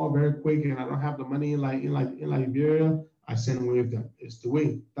something small, very quick, and I don't have the money in Liberia, I send with them. It's the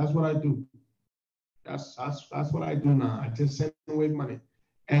way. That's what I do. That's what I do now. I just send with money.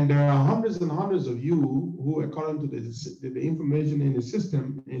 And there are hundreds and hundreds of you who, according to the information in the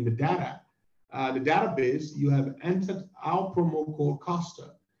system, in the data, the database, you have entered our promo code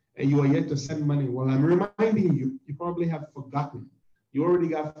Costa, and you are yet to send money. Well, I'm reminding you, you probably have forgotten. You already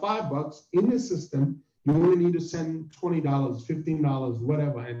got $5 in the system. You only need to send $20, $15,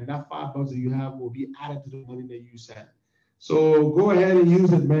 whatever, and that $5 that you have will be added to the money that you send. So go ahead and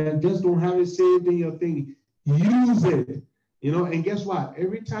use it, man. Just don't have it saved in your thing. Use it, you know. And guess what?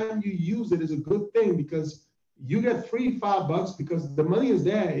 Every time you use it is a good thing, because you get free $5 because the money is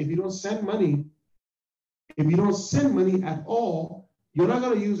there. If you don't send money, at all, you're not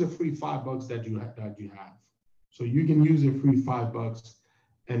gonna use the free $5 that you have. So you can use the free $5,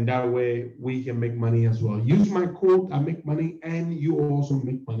 and that way we can make money as well. Use my code, I make money, and you also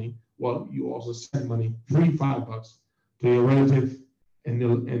make money. Well, you also send money, free $5 to your relative and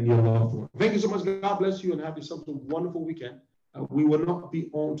your loved one. Thank you so much. God bless you, and have yourself a wonderful weekend. We will not be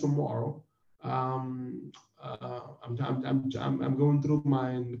on tomorrow. I'm going through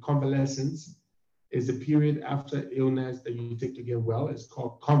my convalescence. It's a period after illness that you take to get well. It's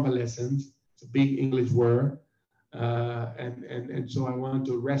called convalescence. It's a big English word. And so I want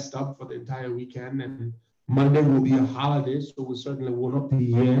to rest up for the entire weekend. And Monday will be a holiday, so we certainly will not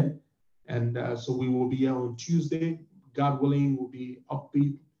be here. And so we will be here on Tuesday. God willing, we'll be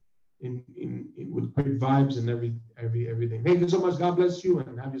upbeat with great vibes and everything. Thank you so much. God bless you,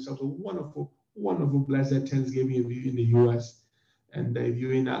 and have yourselves a wonderful, wonderful, blessed Thanksgiving if you're in the U.S. And if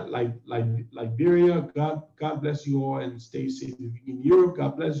you're in like Liberia, God bless you all, and stay safe. If you're in Europe,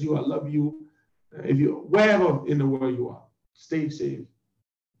 God bless you. I love you. If you wherever in the world you are, stay safe.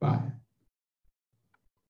 Bye.